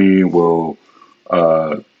amounts of money will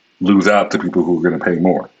lose out to people who are going to pay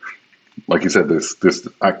more. Like you said, this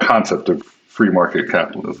concept of free market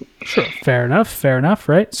capitalism. Sure. Fair enough.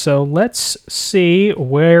 Right. So let's see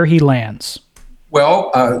where he lands.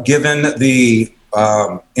 Well, given the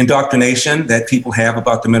indoctrination that people have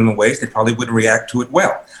about the minimum wage, they probably would react to it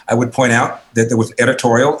well. I would point out that there was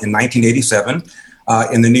editorial in 1987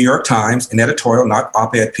 in the New York Times, an editorial, not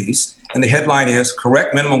op-ed piece, and the headline is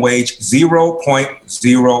 "Correct Minimum Wage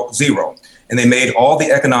 0.00." And they made all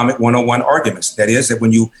the economic 101 arguments. That is, that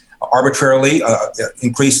when you arbitrarily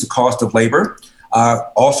increase the cost of labor,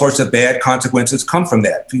 all sorts of bad consequences come from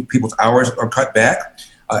that. People's hours are cut back.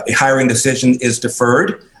 A hiring decision is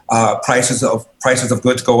deferred. Prices of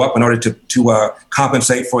goods go up in order to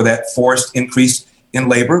compensate for that forced increase in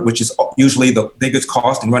labor, which is usually the biggest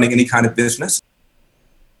cost in running any kind of business.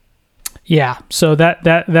 Yeah, so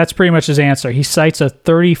that's pretty much his answer. He cites a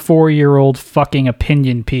 34-year-old fucking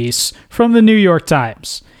opinion piece from the New York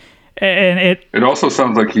Times. And it also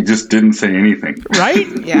sounds like he just didn't say anything. Right?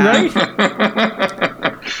 Yeah. Right?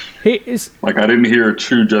 Like I didn't hear a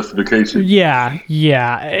true justification. Yeah.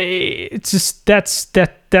 It's just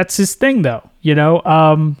that's his thing though,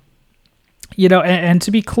 and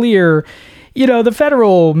to be clear, the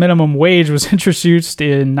federal minimum wage was introduced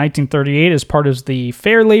in 1938 as part of the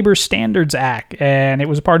Fair Labor Standards Act, and it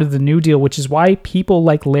was part of the New Deal, which is why people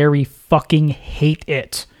like Larry fucking hate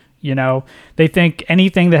it. They think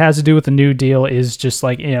anything that has to do with the New Deal is just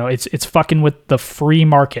like, it's fucking with the free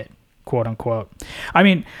market, quote unquote. I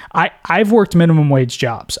mean, I've worked minimum wage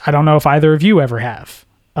jobs. I don't know if either of you ever have.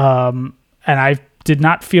 And I did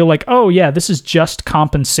not feel like, oh yeah, this is just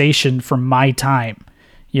compensation for my time.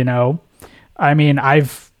 I mean, I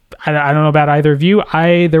don't know about either of you.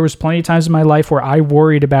 There was plenty of times in my life where I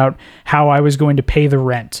worried about how I was going to pay the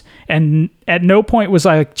rent. And at no point was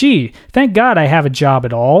I like, gee, thank God I have a job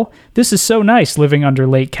at all. This is so nice living under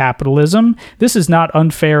late capitalism. This is not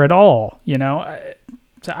unfair at all.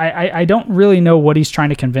 I don't really know what he's trying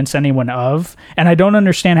to convince anyone of. And I don't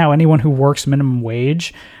understand how anyone who works minimum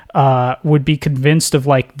wage would be convinced of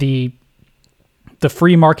like the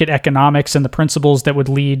free market economics and the principles that would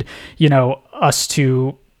lead, us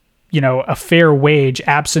to, a fair wage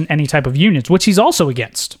absent any type of unions, which he's also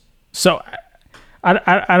against. So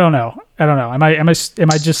I don't know. Am I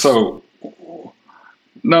just so?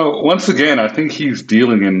 No. Once again, I think he's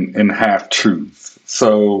dealing in half truths.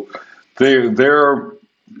 So there are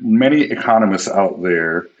many economists out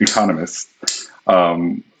there,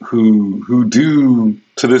 who do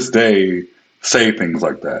to this day say things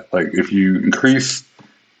like that. Like if you increase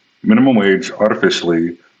minimum wage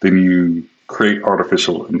artificially, then you create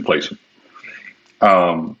artificial inflation.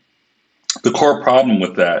 The core problem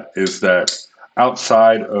with that is that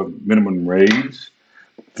outside of minimum wage,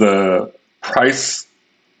 the price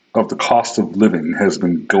of the cost of living has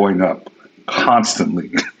been going up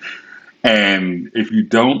constantly. And if you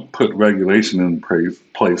don't put regulation in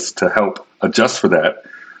place to help adjust for that,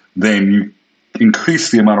 then you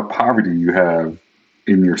increase the amount of poverty you have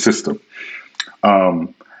in your system.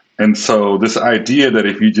 And so this idea that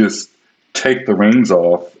if you just take the reins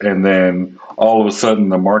off and then all of a sudden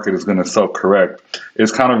the market is going to self-correct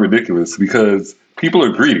is kind of ridiculous, because people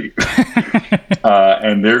are greedy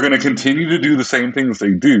and they're going to continue to do the same things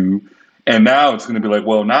they do. And now it's going to be like,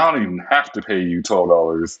 well, now I don't even have to pay you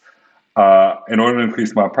 $12. In order to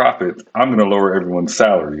increase my profit, I'm going to lower everyone's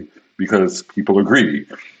salary because people are greedy.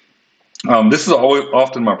 This is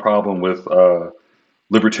often my problem with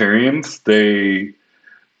libertarians. They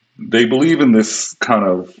believe in this kind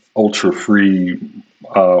of ultra-free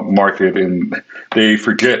market, and they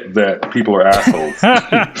forget that people are assholes.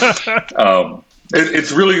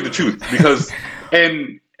 It's really the truth, because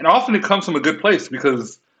and often it comes from a good place,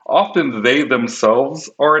 because often they themselves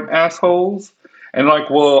aren't assholes. And like,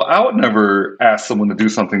 well, I would never ask someone to do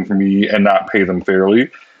something for me and not pay them fairly.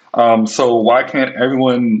 So why can't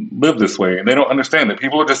everyone live this way? And they don't understand that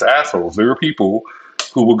people are just assholes. There are people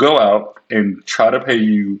who will go out and try to pay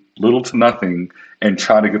you little to nothing and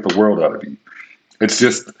try to get the world out of you. It's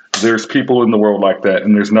just, there's people in the world like that,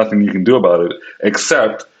 and there's nothing you can do about it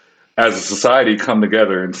except as a society come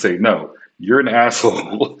together and say, no, you're an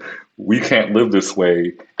asshole. We can't live this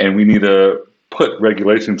way, and we need to put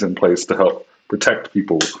regulations in place to help protect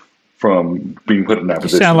people from being put in that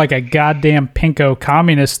position. You sound like a goddamn pinko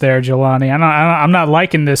communist there, Jelani. I'm not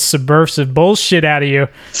liking this subversive bullshit out of you.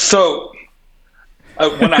 So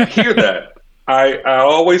when I hear that, I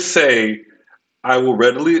always say, I will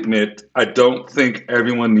readily admit, I don't think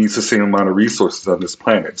everyone needs the same amount of resources on this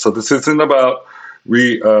planet. So this isn't about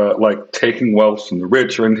like taking wealth from the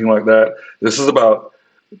rich or anything like that. This is about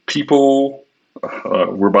people.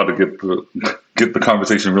 We're about to get the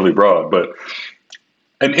conversation really broad, but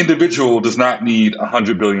an individual does not need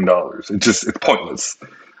 $100 billion. It's pointless.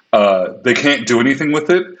 They can't do anything with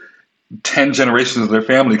it. 10 generations of their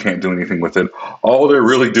family can't do anything with it. All they're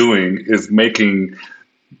really doing is making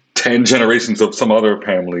 10 generations of some other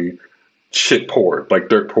family shit poor, like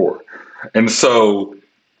dirt poor. And so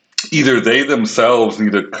either they themselves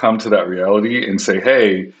need to come to that reality and say,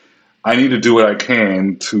 hey, I need to do what I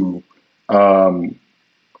can to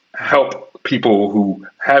help people who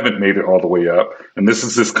haven't made it all the way up. And this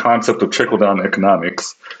is this concept of trickle-down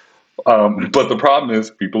economics. But the problem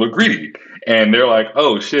is people are greedy. And they're like,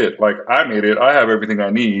 oh, shit, like I made it. I have everything I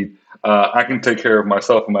need. I can take care of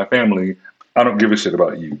myself and my family. I don't give a shit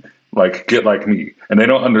about you. Like, get like me. And they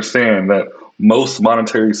don't understand that most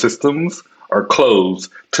monetary systems are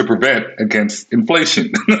closed to prevent against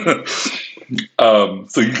inflation.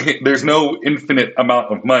 So there's no infinite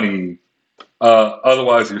amount of money.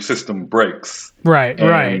 Otherwise, your system breaks. Right.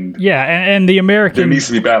 Yeah, and the American... There needs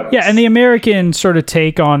to be balance. Yeah, and the American sort of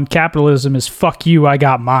take on capitalism is, fuck you, I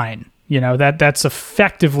got mine. You know, that's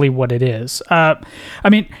effectively what it is.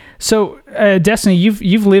 Destiny,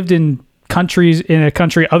 you've lived in a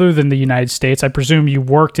country other than the United States. I presume you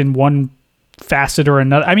worked in one facet or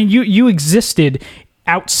another. I mean, you existed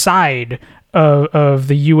outside of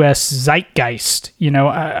the U.S. zeitgeist. You know,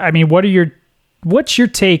 I mean, what's your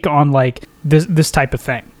take on like this type of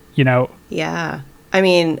thing? You know? Yeah. I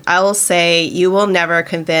mean, I will say you will never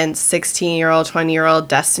convince 16-year-old, 20-year-old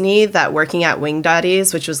Destiny that working at Wing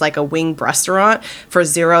Daddies, which was like a wing restaurant, for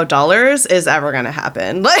 $0 is ever going to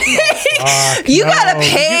happen. Like, you got to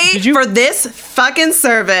pay for this fucking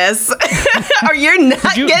service or you're not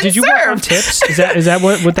getting served. Did you work on tips? Is that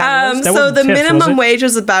what that was? That so the tips, minimum wage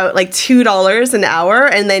was about like $2 an hour.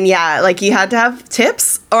 And then, yeah, like you had to have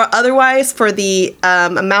tips, or otherwise for the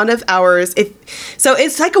amount of hours. So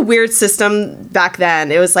it's like a weird system back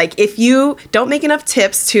then. It was like, if you don't make enough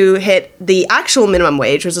tips to hit the actual minimum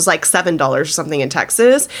wage, which is like $7 or something in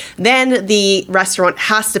Texas, then the restaurant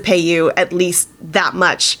has to pay you at least that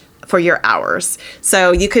much for your hours.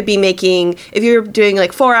 So you could be making, if you're doing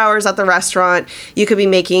like 4 hours at the restaurant, you could be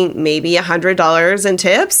making maybe $100 in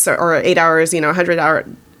tips, or 8 hours,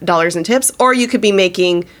 $100 in tips, or you could be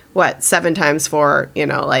making 7 times 4,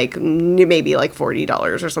 like maybe like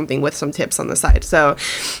 $40 or something with some tips on the side. So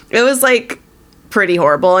it was like pretty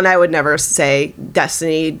horrible. And I would never say,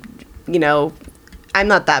 Destiny, I'm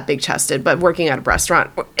not that big chested, but working at a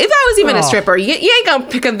restaurant, if I was even a stripper, you ain't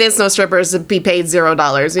gonna convince no strippers to be paid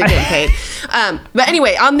 $0. You're getting paid. But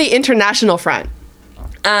anyway, on the international front,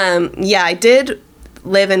 Yeah, I did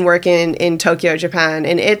live and work in Tokyo, Japan,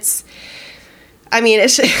 and it's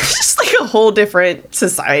just like a whole different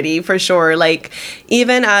society for sure. Like,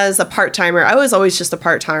 even as a part-timer, I was always just a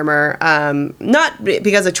part-timer, not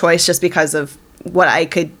because of choice, just because of what I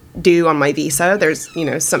could do on my visa. There's,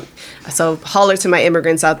 so holler to my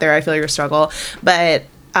immigrants out there, I feel your struggle. But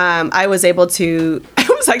I was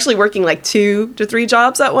actually working like 2 to 3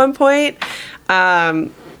 jobs at one point.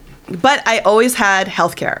 But I always had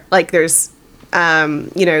healthcare. Like, there's,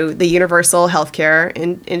 the universal healthcare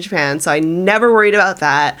in Japan. So I never worried about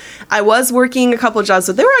that. I was working a couple of jobs,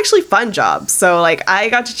 but they were actually fun jobs. So like, I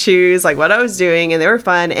got to choose like what I was doing, and they were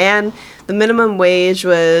fun. And the minimum wage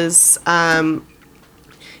was,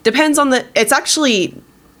 depends on the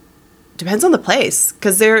place,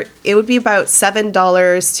 because it would be about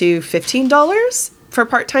 $7 to $15 for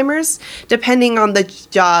part-timers, depending on the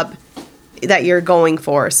job that you're going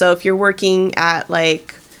for. So if you're working at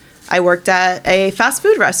I worked at a fast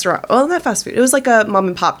food restaurant. Well, not fast food. It was like a mom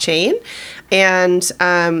and pop chain. And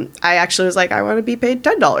I actually was like, I want to be paid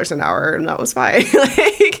 $10 an hour. And that was fine.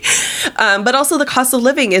 But also the cost of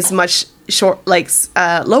living is much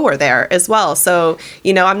lower there as well. So,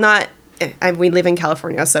 we live in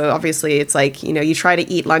California. So obviously it's like, you try to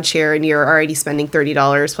eat lunch here and you're already spending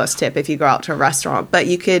 $30 plus tip if you go out to a restaurant. But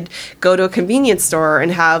you could go to a convenience store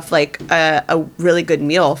and have like a really good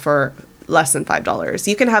meal for less than $5.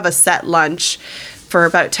 You can have a set lunch for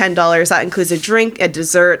about $10. That includes a drink, a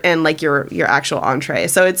dessert, and like your actual entree.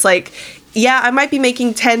 So it's like, yeah, I might be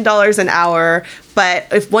making $10 an hour, but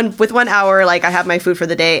with 1 hour, like I have my food for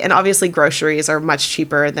the day, and obviously groceries are much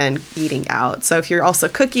cheaper than eating out. So if you're also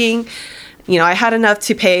cooking, I had enough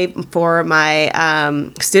to pay for my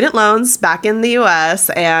student loans back in the US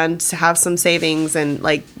and to have some savings and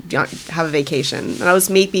like have a vacation. And I was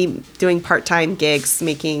maybe doing part-time gigs,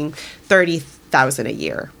 making $30,000 a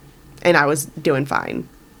year, and I was doing fine.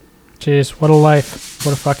 Jeez, what a life!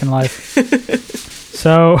 What a fucking life!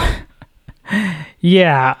 So,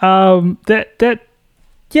 yeah, that's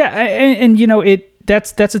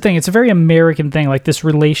the thing. It's a very American thing, like this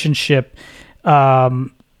relationship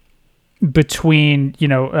between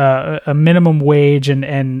a minimum wage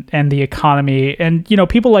and the economy, and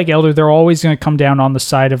people like Elder, they're always going to come down on the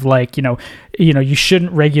side of like you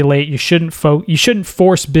shouldn't regulate, you shouldn't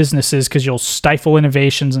force businesses because you'll stifle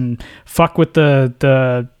innovations and fuck with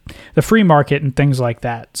the free market and things like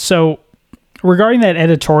that. So regarding that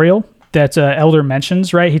editorial that Elder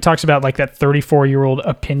mentions, right, he talks about like that 34-year-old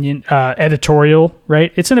opinion editorial,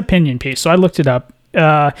 right? It's an opinion piece, so I looked it up.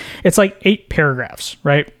 It's like 8 paragraphs,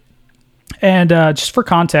 right? And just for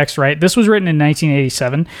context, right, this was written in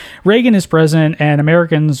 1987. Reagan is president, and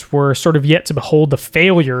Americans were sort of yet to behold the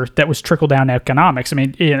failure that was trickle-down economics. I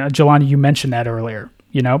mean, Jelani, you mentioned that earlier,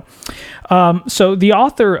 So the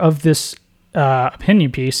author of this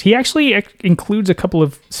opinion piece, he actually includes a couple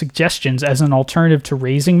of suggestions as an alternative to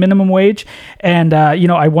raising minimum wage. And,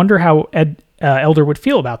 I wonder how Elder would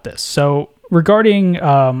feel about this. So regarding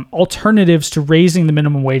alternatives to raising the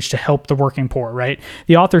minimum wage to help the working poor, right?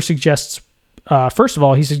 The author suggests, first of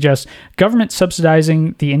all, he suggests government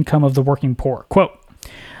subsidizing the income of the working poor. Quote,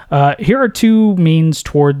 here are 2 means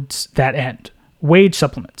towards that end. Wage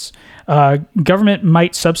supplements. Government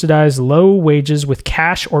might subsidize low wages with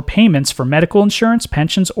cash or payments for medical insurance,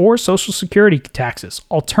 pensions, or Social Security taxes.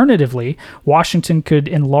 Alternatively, Washington could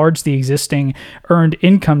enlarge the existing earned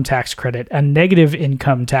income tax credit, a negative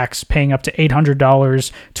income tax paying up to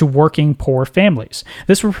 $800 to working poor families.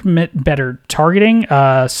 This would permit better targeting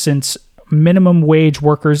since minimum wage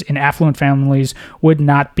workers in affluent families would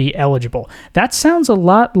not be eligible. That sounds a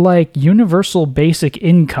lot like universal basic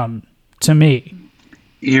income to me.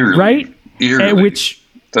 Eerily, right? Eerily. Which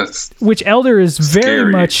Elder is very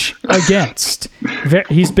scary. much against.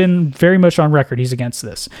 He's been very much on record. He's against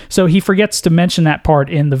this. So he forgets to mention that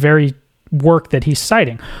part in the very work that he's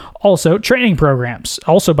citing. Also, training programs,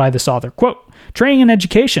 also by this author. Quote, training and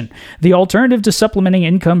education. The alternative to supplementing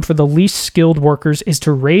income for the least skilled workers is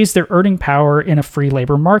to raise their earning power in a free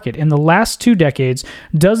labor market. In the last 2 decades,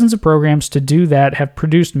 dozens of programs to do that have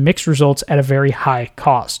produced mixed results at a very high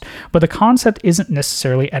cost. But the concept isn't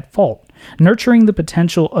necessarily at fault. Nurturing the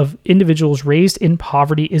potential of individuals raised in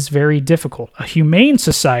poverty is very difficult. A humane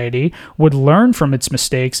society would learn from its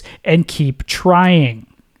mistakes and keep trying.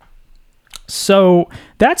 So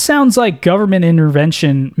that sounds like government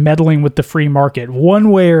intervention meddling with the free market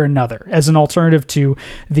one way or another as an alternative to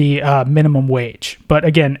the minimum wage. But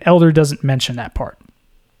again, Elder doesn't mention that part.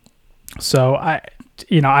 So I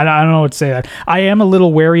don't know what to say. That I am a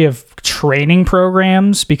little wary of training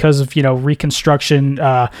programs because of, Reconstruction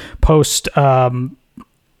post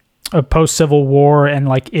post-Civil War and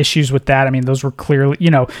like issues with that. I mean, those were clearly,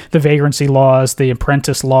 the vagrancy laws, the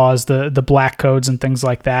apprentice laws, the black codes and things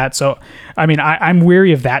like that. So, I mean, I'm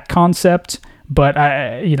weary of that concept, but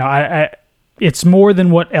I it's more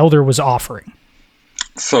than what Elder was offering.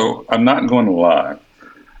 So I'm not going to lie.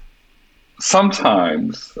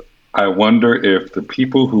 Sometimes I wonder if the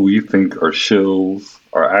people who we think are shills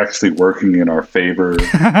are actually working in our favor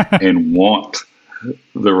and want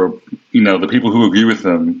the people who agree with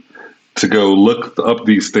them to go look up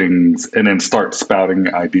these things and then start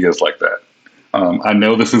spouting ideas like that. I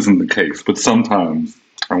know this isn't the case, but sometimes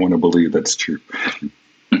I want to believe that's true.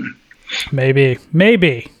 Maybe.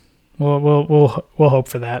 We'll hope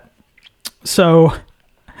for that. So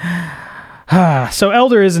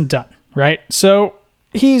Elder isn't done, right? So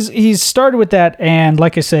he's started with that, and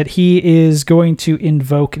like I said, he is going to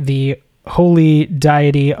invoke the holy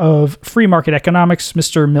deity of free market economics,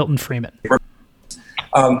 Mr. Milton Friedman.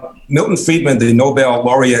 Milton Friedman, the Nobel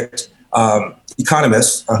laureate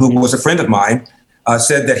economist, who was a friend of mine,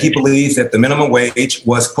 said that he believes that the minimum wage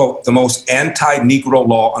was, quote, the most anti-Negro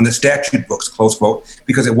law on the statute books, close quote,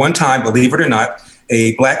 because at one time, believe it or not,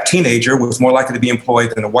 a black teenager was more likely to be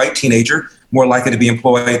employed than a white teenager, more likely to be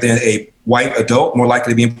employed than a white adult, more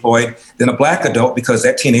likely to be employed than a black adult, because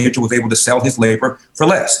that teenager was able to sell his labor for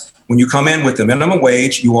less. When you come in with the minimum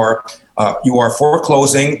wage, you are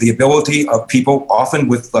foreclosing the ability of people, often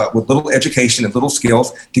with little education and little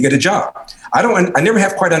skills, to get a job. I never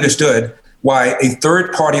have quite understood why a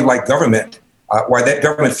third party like government, why that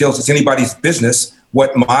government feels it's anybody's business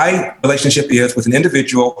what my relationship is with an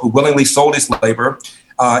individual who willingly sold his labor,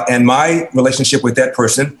 and my relationship with that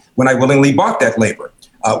person when I willingly bought that labor.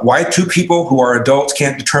 Why two people who are adults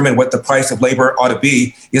can't determine what the price of labor ought to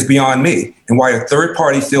be is beyond me. And why a third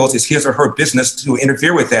party feels it's his or her business to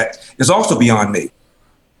interfere with that is also beyond me.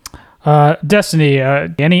 Destiny,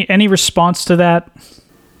 any response to that?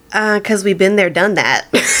 Because we've been there, done that.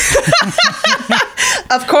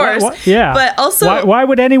 Of course. Yeah. But also... Why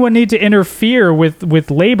would anyone need to interfere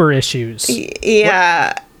with labor issues?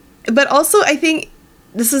 Yeah. But also, I think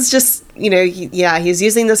this is just, he's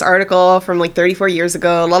using this article from like 34 years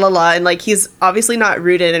ago, and like he's obviously not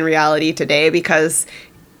rooted in reality today, because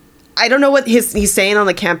I don't know what he's saying on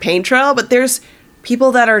the campaign trail, but there's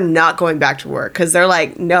people that are not going back to work because they're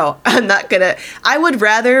like, no, I would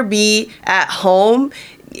rather be at home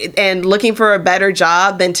and looking for a better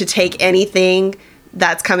job than to take anything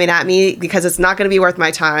that's coming at me, because it's not going to be worth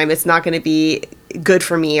my time. It's not going to be good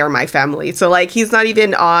for me or my family. So like he's not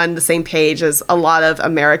even on the same page as a lot of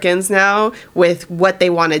Americans now with what they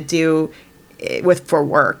want to do for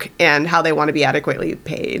work and how they want to be adequately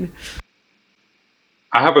paid.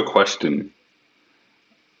 I have a question.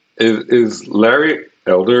 Is Larry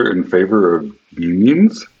Elder in favor of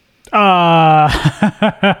unions? So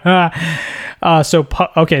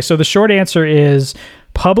the short answer is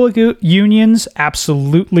public unions,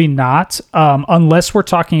 absolutely not, unless we're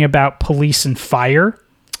talking about police and fire.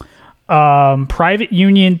 Private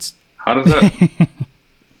unions. How does that?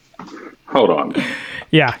 Hold on.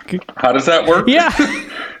 Yeah. How does that work? Yeah.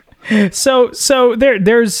 So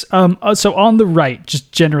there's so on the right,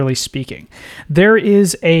 just generally speaking, there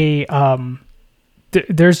is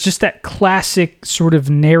there's just that classic sort of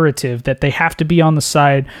narrative that they have to be on the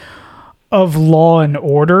side of law and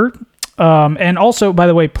order. And also, by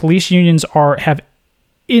the way, police unions have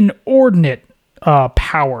inordinate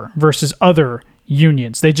power versus other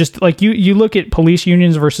unions. They just like you look at police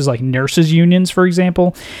unions versus like nurses unions, for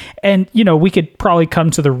example, and we could probably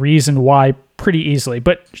come to the reason why pretty easily.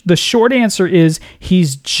 But the short answer is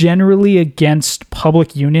he's generally against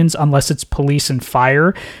public unions unless it's police and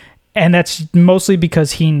fire, and that's mostly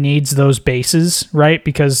because he needs those bases, right?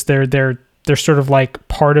 Because they're sort of like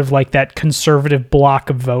part of like that conservative block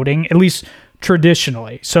of voting, at least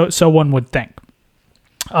traditionally. So one would think.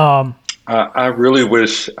 I really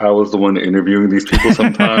wish I was the one interviewing these people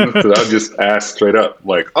sometimes, because I'd just ask straight up,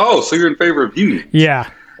 like, "Oh, so you're in favor of unions?" Yeah,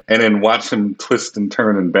 and then watch them twist and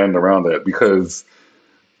turn and bend around that, because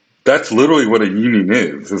that's literally what a union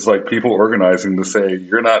is. It's like people organizing to say,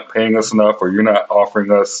 "You're not paying us enough, or you're not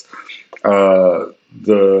offering us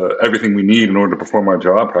everything we need in order to perform our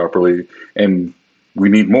job properly, and we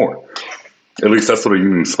need more." At least that's what a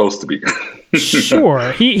union is supposed to be.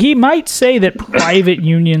 Sure. He might say that private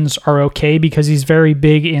unions are okay because he's very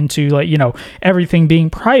big into everything being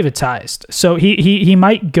privatized. So he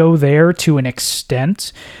might go there to an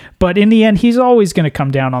extent, but in the end he's always going to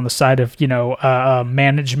come down on the side of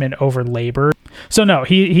management over labor. So no,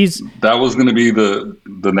 he's that was going to be the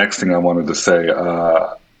next thing I wanted to say.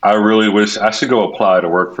 I really wish I should go apply to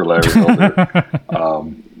work for Larry Elder.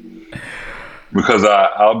 Because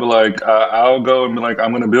I'll be like, I'll go and be like,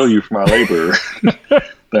 I'm going to bill you for my labor.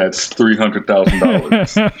 That's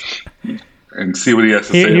 $300,000. And see what he has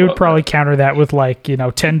to say. He would probably counter that with like,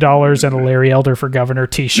 $10 and a Larry Elder for Governor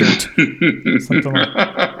T-shirt. Something like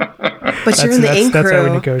that. But you're in the ink That's how we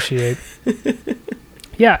crew. negotiate.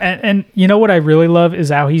 Yeah, and you know what I really love is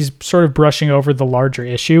how he's sort of brushing over the larger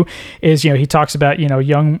issue. Is he talks about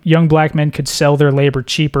young black men could sell their labor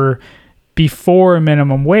cheaper before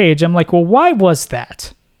minimum wage. I'm like, well, why was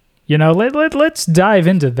that? Let's dive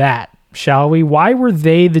into that, shall we? Why were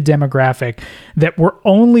they the demographic that were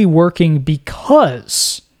only working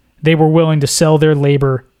because they were willing to sell their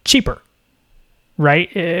labor cheaper? Right?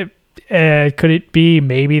 Could it be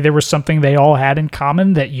maybe there was something they all had in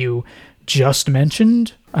common that you just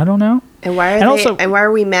mentioned? I don't know. And why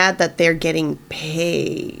are we mad that they're getting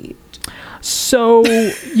paid? So,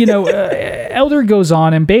 Elder goes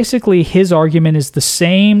on, and basically his argument is the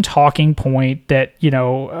same talking point that,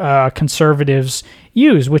 conservatives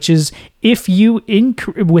use, which is if you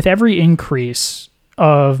with every increase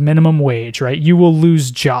of minimum wage, right, you will lose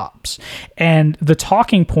jobs. And the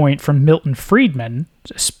talking point from Milton Friedman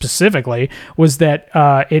specifically was that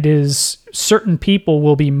it is certain people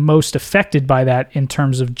will be most affected by that in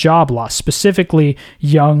terms of job loss, specifically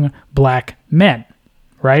young black men.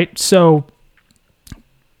 Right. So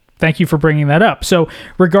thank you for bringing that up. So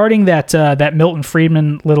regarding that Milton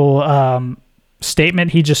Friedman little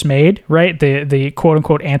statement he just made, right, the quote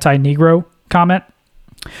unquote anti-Negro comment.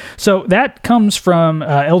 So that comes from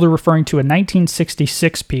Elder referring to a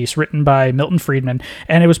 1966 piece written by Milton Friedman,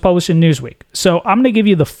 and it was published in Newsweek. So I'm going to give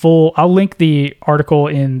you I'll link the article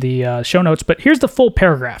in the show notes, but here's the full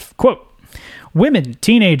paragraph. Quote, "Women,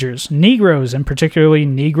 teenagers, Negroes, and particularly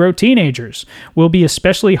Negro teenagers will be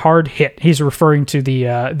especially hard hit." He's referring to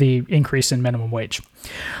the increase in minimum wage.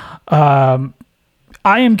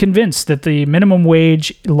 "I am convinced that the minimum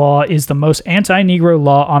wage law is the most anti-Negro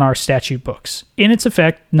law on our statute books. In its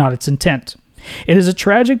effect, not its intent. It is a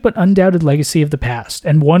tragic but undoubted legacy of the past,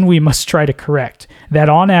 and one we must try to correct, that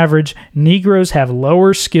on average, Negroes have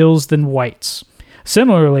lower skills than whites.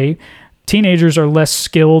 Similarly, teenagers are less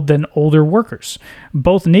skilled than older workers.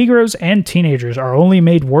 Both Negroes and teenagers are only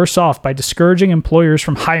made worse off by discouraging employers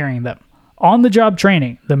from hiring them. On-the-job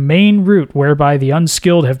training, the main route whereby the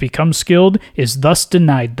unskilled have become skilled, is thus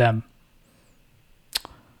denied them."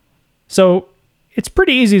 So it's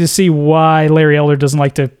pretty easy to see why Larry Elder doesn't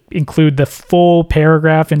like to include the full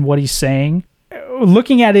paragraph in what he's saying.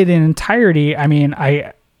 Looking at it in entirety, I mean,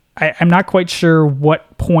 I'm not quite sure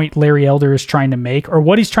what point Larry Elder is trying to make or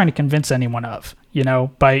what he's trying to convince anyone of,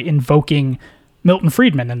 by invoking Milton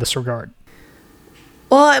Friedman in this regard.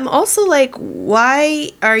 Well, I'm also like, why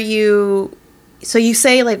are you... So you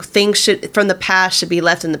say like things from the past should be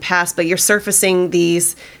left in the past, but you're surfacing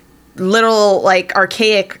these little like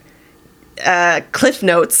archaic cliff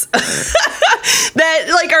notes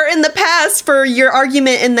that like are in the past for your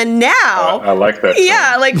argument in the now. I like that.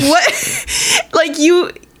 Yeah, like what? Like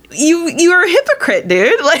you are a hypocrite,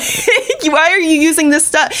 dude. Like, why are you using this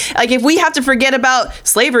stuff? Like, if we have to forget about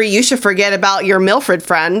slavery, you should forget about your Milford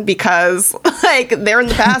friend because, like, they're in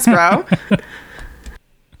the past, bro.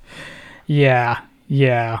 Yeah.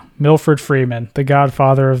 Milford Friedman, the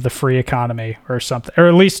godfather of the free economy or something. Or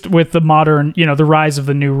at least with the modern, the rise of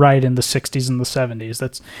the new right in the 60s and the 70s.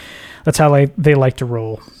 That's how they like to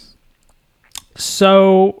roll.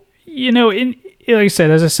 So, like I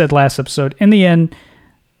said, as I said last episode, in the end,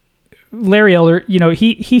 Larry Elder,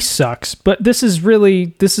 he sucks, but this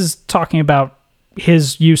is talking about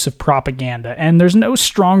his use of propaganda, and there's no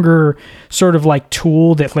stronger sort of like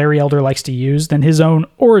tool that Larry Elder likes to use than his own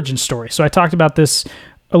origin story. So I talked about this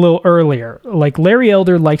a little earlier. Like Larry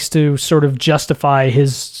Elder likes to sort of justify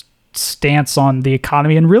his stance on the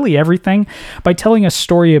economy and really everything by telling a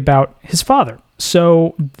story about his father.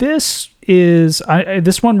 So this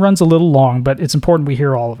one runs a little long, but it's important we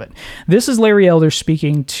hear all of it. This is Larry Elder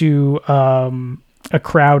speaking to a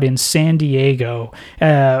crowd in San Diego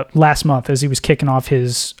last month as he was kicking off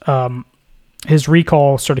his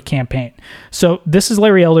recall sort of campaign. So this is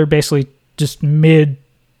Larry Elder basically just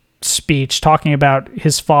mid-speech talking about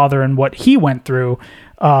his father and what he went through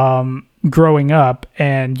growing up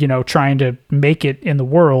and, trying to make it in the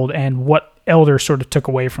world and what Elder sort of took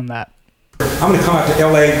away from that. I'm going to come out to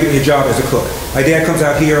LA and get me a job as a cook. My dad comes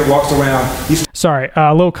out here, walks around. Sorry,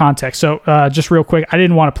 a little context. So just real quick, I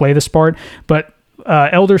didn't want to play this part, but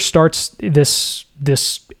Elder starts this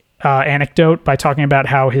anecdote by talking about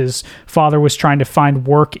how his father was trying to find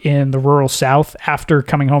work in the rural South after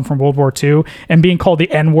coming home from World War II and being called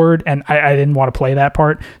the N-word, and I didn't want to play that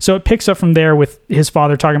part. So it picks up from there with his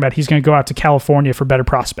father talking about he's going to go out to California for better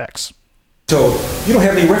prospects. told, you don't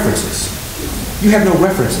have any references. You have no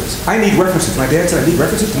references. I need references. My dad said, I need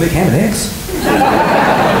references to make ham and eggs.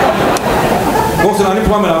 Goes to the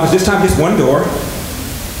unemployment office, this time just one door.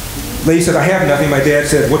 Lady said, I have nothing. My dad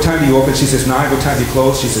said, what time do you open? She says, 9. What time do you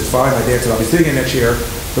close? She says, 5. My dad said, I'll be sitting in that chair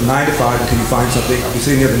from 9 to 5 until you find something. I'll be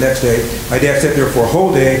sitting there the next day. My dad sat there for a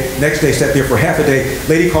whole day. Next day, sat there for half a day.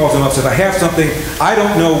 Lady calls him up, says, I have something. I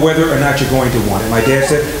don't know whether or not you're going to want it. My dad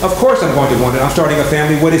said, of course I'm going to want it. I'm starting a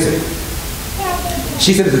family. What is it?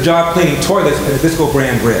 She said, it's a job cleaning toilets at a Visco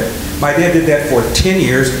brand bread. My dad did that for 10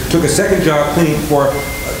 years, took a second job cleaning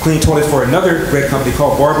toilets for another bread company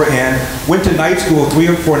called Barbara Ann, went to night school 3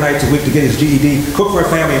 or 4 nights a week to get his GED, cooked for a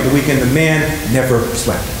family on the weekend. The man never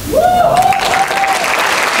slept. Which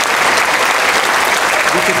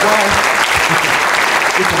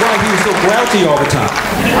is why he was so grouchy all the time.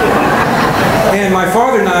 And my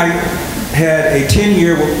father and I had a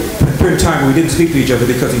 10-year period of time where we didn't speak to each other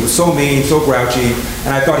because he was so mean, so grouchy,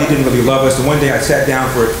 and I thought he didn't really love us. And one day I sat down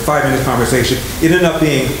for a 5-minute conversation. It ended up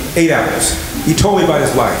being 8 hours. He told me about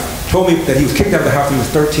his life. Told me that he was kicked out of the house when he was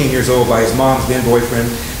 13 years old by his mom's then boyfriend,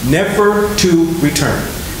 never to return.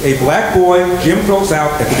 A black boy, Jim Crow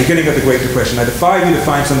South, at the beginning of the Great Depression. I defy you to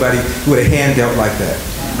find somebody who had a hand dealt like that.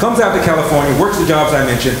 Comes out to California, works the jobs I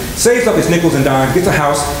mentioned, saves up his nickels and dimes, gets a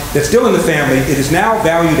house that's still in the family. It is now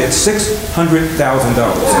valued at $600,000.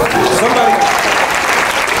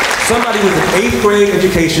 Somebody with an 8th grade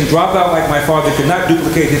education, dropped out like my father, could not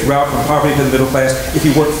duplicate his route from poverty to the middle class if he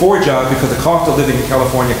worked 4 jobs because the cost of living in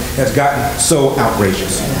California has gotten so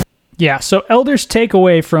outrageous. Yeah, so Elder's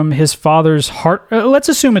takeaway from his father's heart... let's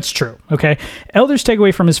assume it's true, okay? Elder's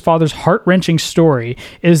takeaway from his father's heart-wrenching story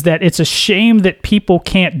is that it's a shame that people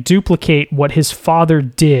can't duplicate what his father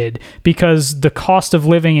did because the cost of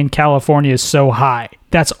living in California is so high.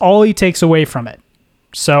 That's all he takes away from it.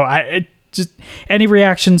 So, just any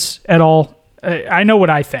reactions at all? I know what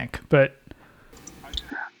I think, but...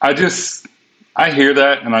 I hear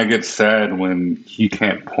that and I get sad when he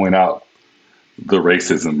can't point out the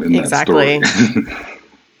racism in that story.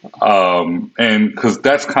 And because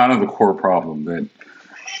that's kind of the core problem that,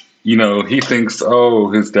 he thinks,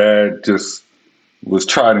 his dad just was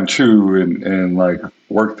tried and true and like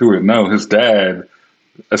worked through it. No, his dad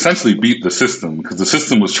essentially beat the system because the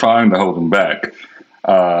system was trying to hold him back.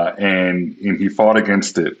 And he fought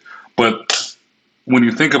against it. But when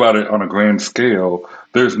you think about it on a grand scale,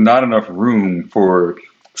 there's not enough room for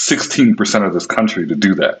 16% of this country to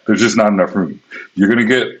do that. There's just not enough room. You're going to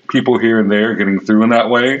get people here and there getting through in that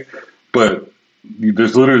way, but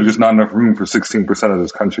there's literally just not enough room for 16% of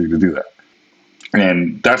this country to do that.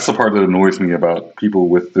 And that's the part that annoys me about people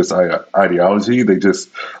with this ideology. They just,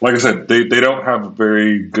 like I said, they don't have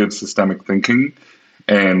very good systemic thinking,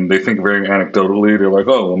 and they think very anecdotally. They're like,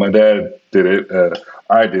 oh, well, my dad did it.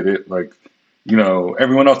 I did it. Like,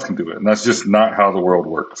 everyone else can do it. And that's just not how the world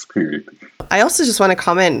works, period. I also just want to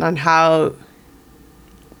comment on how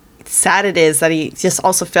sad it is that he just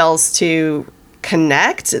also fails to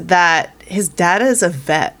connect that his dad is a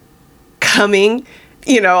vet coming,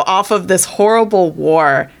 off of this horrible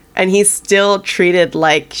war, and he's still treated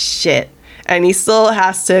like shit. And he still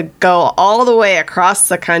has to go all the way across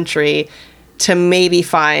the country to maybe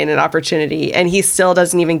find an opportunity, and he still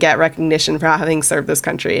doesn't even get recognition for having served this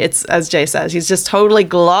country. It's, as Jay says, he's just totally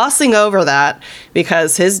glossing over that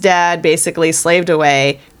because his dad basically slaved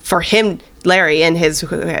away for him, Larry, and his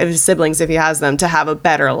siblings, if he has them, to have a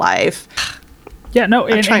better life. Yeah, no,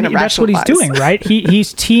 and that's what he's doing, right?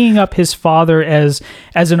 He's teeing up his father as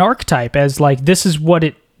an archetype, as like, this is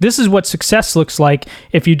what success looks like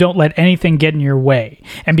if you don't let anything get in your way.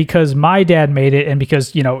 And because my dad made it, and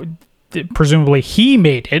because, presumably he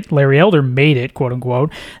made it, Larry Elder made it, quote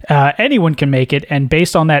unquote, anyone can make it. And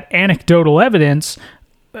based on that anecdotal evidence,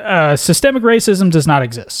 systemic racism does not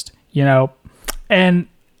exist, and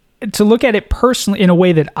to look at it personally in a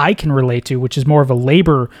way that I can relate to, which is more of a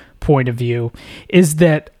labor point of view, is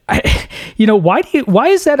that, why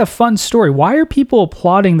is that a fun story? Why are people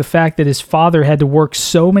applauding the fact that his father had to work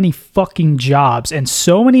so many fucking jobs and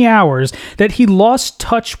so many hours that he lost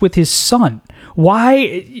touch with his son?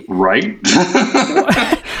 Why? Right?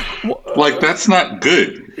 Like, that's not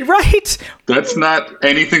good. Right? That's not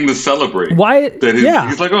anything to celebrate. Why?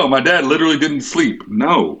 He's like, oh, my dad literally didn't sleep.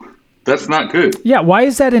 No, that's not good. Yeah, why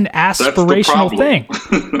is that an aspirational thing?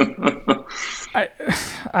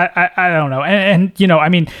 I don't know. And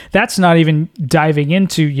that's not even diving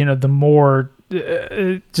into, the more...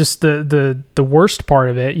 just the worst part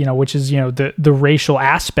of it, which is, the racial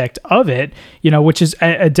aspect of it, which is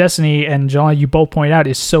Destiny and John, you both point out,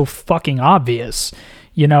 is so fucking obvious,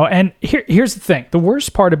 And here's the thing. The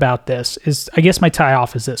worst part about this is, I guess my tie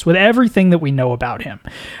off is this. With everything that we know about him,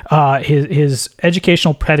 his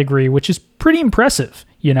educational pedigree, which is pretty impressive,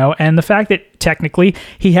 and the fact that technically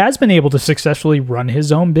he has been able to successfully run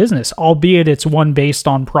his own business, albeit it's one based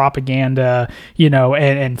on propaganda,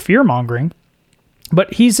 and fear-mongering.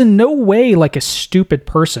 But he's in no way like a stupid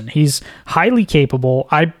person. He's highly capable.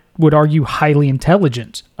 I would argue highly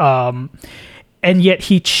intelligent. And yet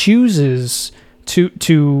he chooses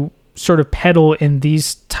to sort of peddle in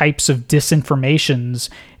these types of disinformations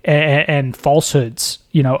and falsehoods,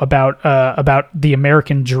 about the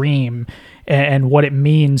American dream and what it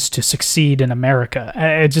means to succeed in America.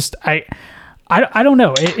 I don't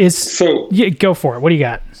know. Go for it. What do you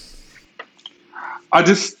got?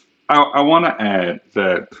 I want to add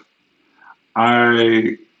that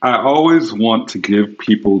I always want to give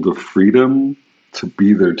people the freedom to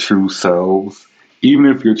be their true selves, even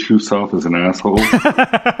if your true self is an asshole.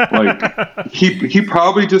 Like he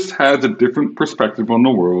probably just has a different perspective on the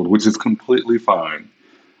world, which is completely fine.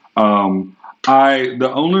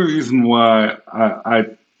 The only reason why I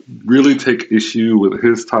really take issue with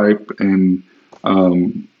his type and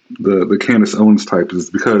the Candace Owens type is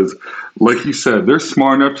because, like you said, they're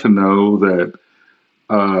smart enough to know that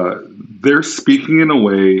they're speaking in a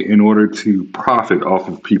way in order to profit off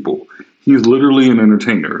of people. He's literally an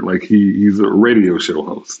entertainer. Like he's a radio show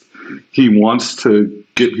host. He wants to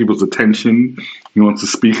get people's attention. He wants to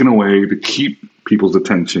speak in a way to keep people's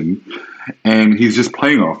attention. And he's just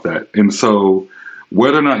playing off that. And so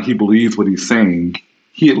whether or not he believes what he's saying,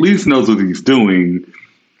 he at least knows what he's doing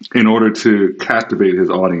in order to captivate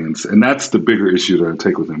his audience. And that's the bigger issue that I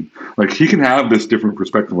take with him. Like, he can have this different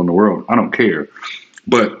perspective on the world. I don't care.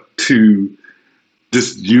 But to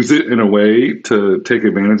just use it in a way to take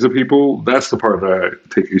advantage of people, that's the part that I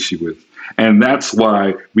take issue with. And that's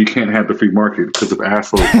why we can't have the free market, because of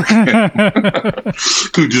assholes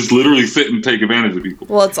who just literally sit and take advantage of people.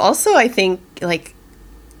 Well, it's also, I think, like,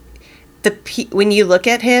 when you look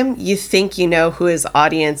at him, you think you know who his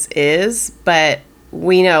audience is, but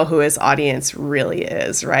we know who his audience really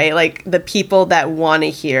is, right? Like, the people that want to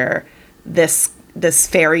hear this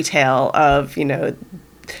fairy tale of,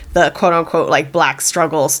 the quote unquote like black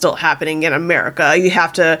struggle still happening in America. You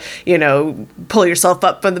have to, pull yourself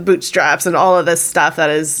up from the bootstraps and all of this stuff that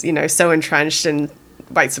is, so entrenched in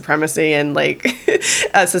white supremacy and like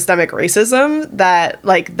systemic racism that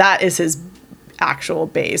like that is his actual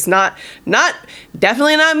base.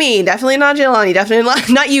 Definitely not me, definitely not Jelani,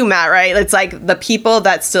 definitely not you, Matt, right? It's like the people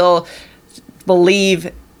that still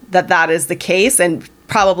believe that is the case and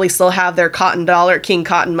probably still have their cotton dollar, King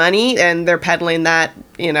Cotton money, and they're peddling that,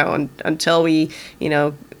 until we,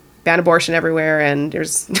 ban abortion everywhere and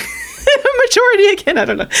there's a majority again. I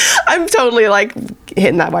don't know. I'm totally like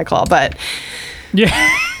hitting that White Claw, but yeah,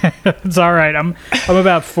 it's all right. I'm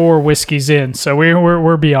about 4 whiskeys in, so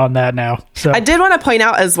we're beyond that now. So I did want to point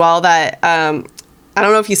out as well that I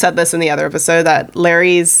don't know if you said this in the other episode that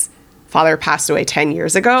Larry's father passed away 10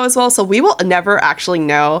 years ago as well. So we will never actually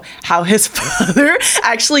know how his father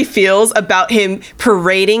actually feels about him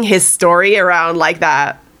parading his story around like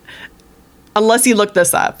that, unless you look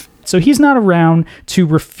this up. So he's not around to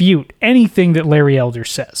refute anything that Larry Elder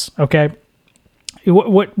says, okay?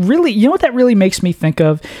 What really, what that really makes me think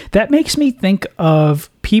of? That makes me think of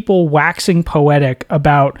people waxing poetic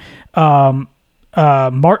about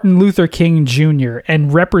Martin Luther King Jr.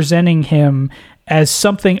 and representing him as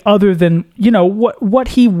something other than, what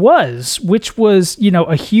he was, which was,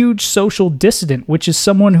 a huge social dissident, which is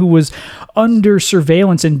someone who was under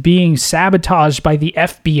surveillance and being sabotaged by the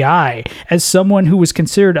FBI, as someone who was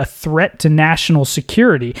considered a threat to national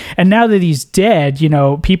security. And now that he's dead,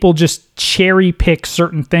 people just cherry pick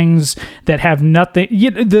certain things that have nothing,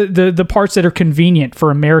 the parts that are convenient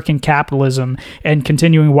for American capitalism and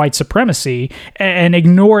continuing white supremacy, and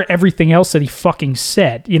ignore everything else that he fucking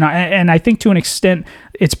said. And I think to an extent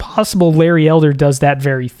it's possible Larry Elder does that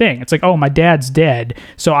very thing. It's like, oh, my dad's dead,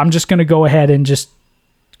 so I'm just going to go ahead and just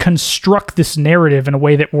construct this narrative in a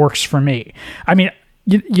way that works for me. I mean,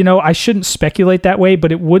 I shouldn't speculate that way,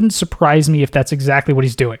 but it wouldn't surprise me if that's exactly what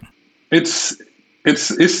he's doing. It's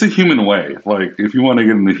the human way. Like, if you want to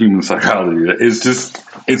get into human psychology,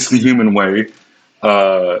 it's the human way.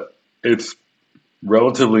 It's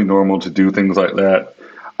relatively normal to do things like that.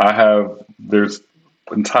 There's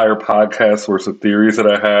entire podcasts worth of theories that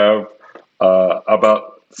I have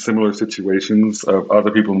about similar situations of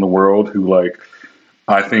other people in the world who, like,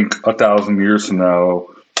 I think 1,000 years from now,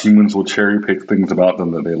 humans will cherry pick things about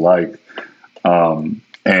them that they like,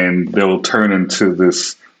 and they'll turn into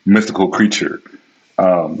this mythical creature.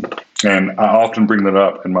 And I often bring that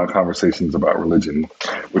up in my conversations about religion,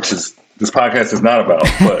 which is this podcast is not about.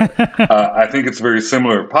 But I think it's very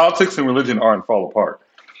similar. Politics and religion aren't far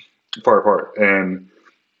apart. And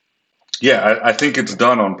yeah, I think it's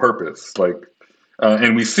done on purpose. Like,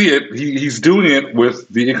 and we see it. He's doing it with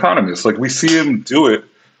The Economist. Like, we see him do it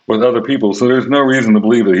with other people. So there's no reason to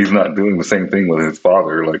believe that he's not doing the same thing with his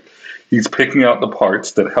father. Like, he's picking out the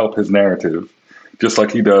parts that help his narrative, just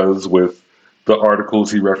like he does with the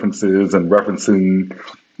articles he references and referencing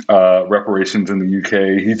reparations in the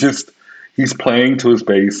UK. He's playing to his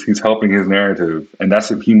base. He's helping his narrative. And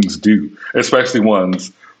that's what humans do, especially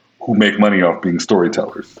ones who make money off being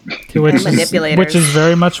storytellers. Manipulators. Which is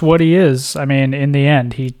very much what he is. I mean, in the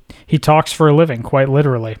end, he talks for a living, quite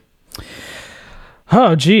literally.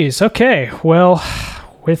 Oh, geez. Okay. Well,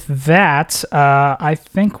 with that, I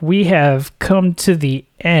think we have come to the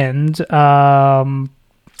end.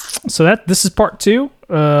 So this is part 2,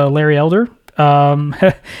 Larry Elder.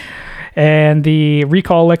 And the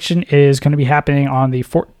recall election is going to be happening on the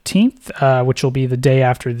 14th, which will be the day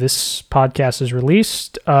after this podcast is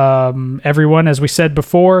released. Everyone, as we said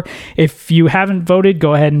before, if you haven't voted,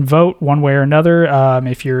 go ahead and vote one way or another.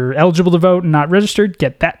 If you're eligible to vote and not registered,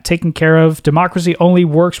 get that taken care of. Democracy only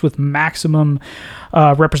works with maximum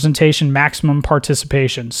representation, maximum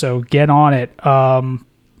participation. So get on it.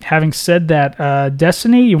 Having said that,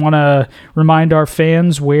 Destiny, you want to remind our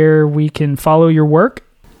fans where we can follow your work?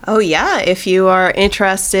 Oh, yeah. If you are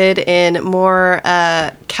interested in more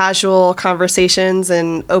casual conversations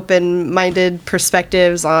and open-minded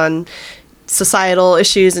perspectives on societal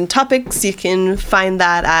issues and topics, you can find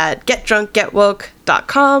that at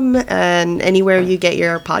getdrunkgetwoke.com and anywhere you get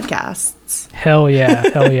your podcasts. Hell yeah.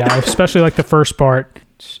 Hell yeah. I especially like the first part.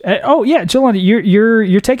 Oh, yeah, Jelani,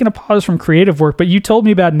 you're taking a pause from creative work, but you told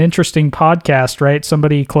me about an interesting podcast, right?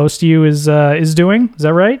 Somebody close to you is doing. Is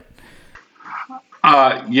that right?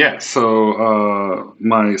 Yeah, so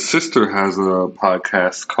my sister has a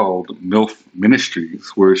podcast called MILF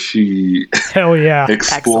Ministries, where she Hell yeah.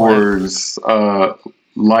 explores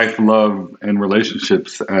life, love, and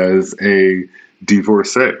relationships as a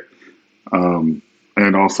divorcee. And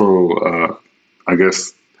also, I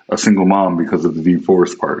guess, a single mom because of the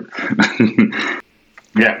divorce part.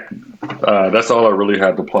 Yeah, that's all I really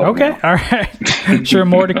had to plug. Okay, all right. Sure,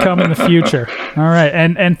 more to come in the future. All right,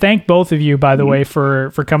 and thank both of you, by the way,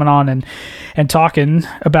 for coming on and talking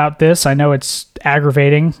about this. I know it's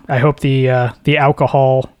aggravating. I hope the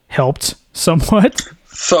alcohol helped somewhat.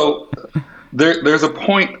 So there's a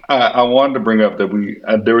point I wanted to bring up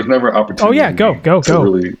that there was never an opportunity. Oh yeah, go to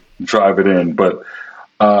really drive it in, but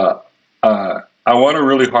I want to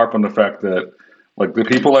really harp on the fact that, like, the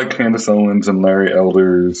people like Candace Owens and Larry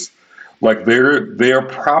Elders, like, they are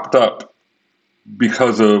propped up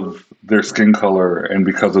because of their skin color and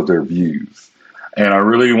because of their views. And I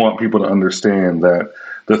really want people to understand that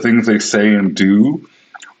the things they say and do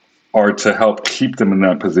are to help keep them in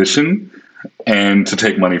that position and to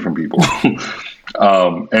take money from people.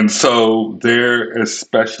 And so they're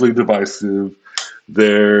especially divisive.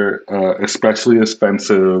 They're especially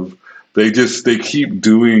offensive. They keep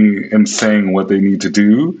doing and saying what they need to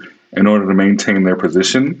do in order to maintain their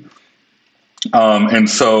position. And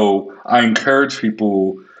so I encourage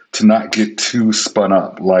people to not get too spun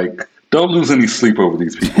up. Like, don't lose any sleep over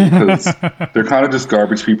these people, because they're kind of just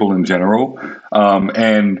garbage people in general.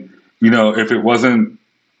 And, you know, if it wasn't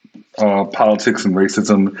politics and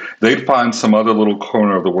racism, they'd find some other little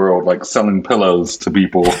corner of the world, like selling pillows to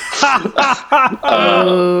people for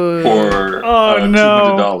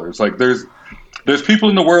 $200. Like, there's people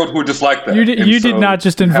in the world who are just like that. You did not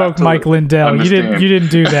just invoke Mike Lindell. You didn't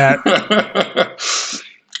do that.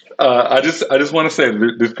 I just want to say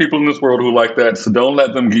there's people in this world who like that. So don't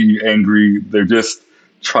let them get you angry. They're just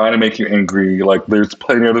trying to make you angry. Like, there's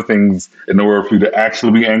plenty of other things in the world for you to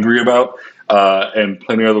actually be angry about. And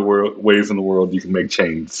plenty of other ways in the world you can make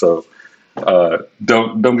change. So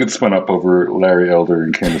don't get spun up over Larry Elder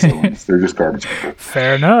and Candace Owens. They're just garbage people.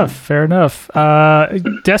 Fair enough.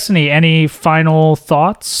 Destiny, any final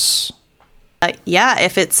thoughts? Yeah,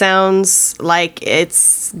 if it sounds like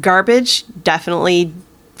it's garbage, definitely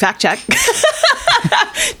fact check.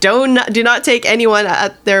 Do not take anyone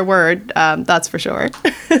at their word. That's for sure.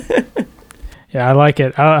 Yeah, I like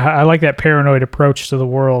it. I like that paranoid approach to the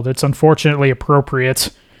world. It's unfortunately appropriate.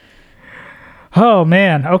 Oh,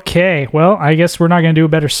 man. Okay. Well, I guess we're not going to do a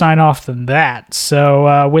better sign off than that.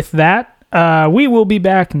 So with that, we will be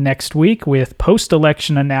back next week with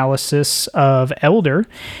post-election analysis of Elder.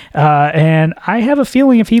 And I have a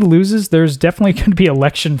feeling if he loses, there's definitely going to be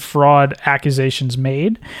election fraud accusations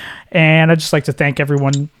made. And I'd just like to thank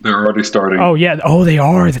everyone. They're already starting. Oh, yeah. Oh, they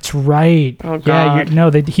are. That's right. Oh, God.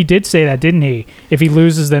 Yeah, he did say that, didn't he? If he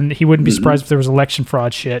loses, then he wouldn't be surprised if there was election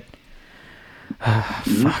fraud shit.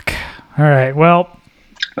 Fuck. All right. Well.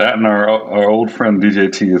 That and our old friend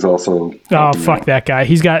DJT is also. Oh, fuck that guy.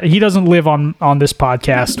 He doesn't live on this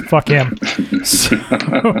podcast. Fuck him. So,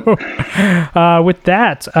 with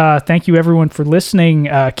that, thank you everyone for listening.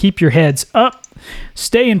 Keep your heads up.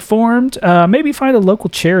 Stay informed. Maybe find a local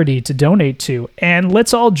charity to donate to. And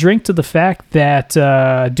let's all drink to the fact that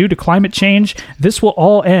due to climate change, this will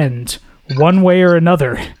all end one way or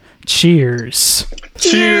another. Cheers.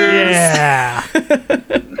 Cheers. Yeah.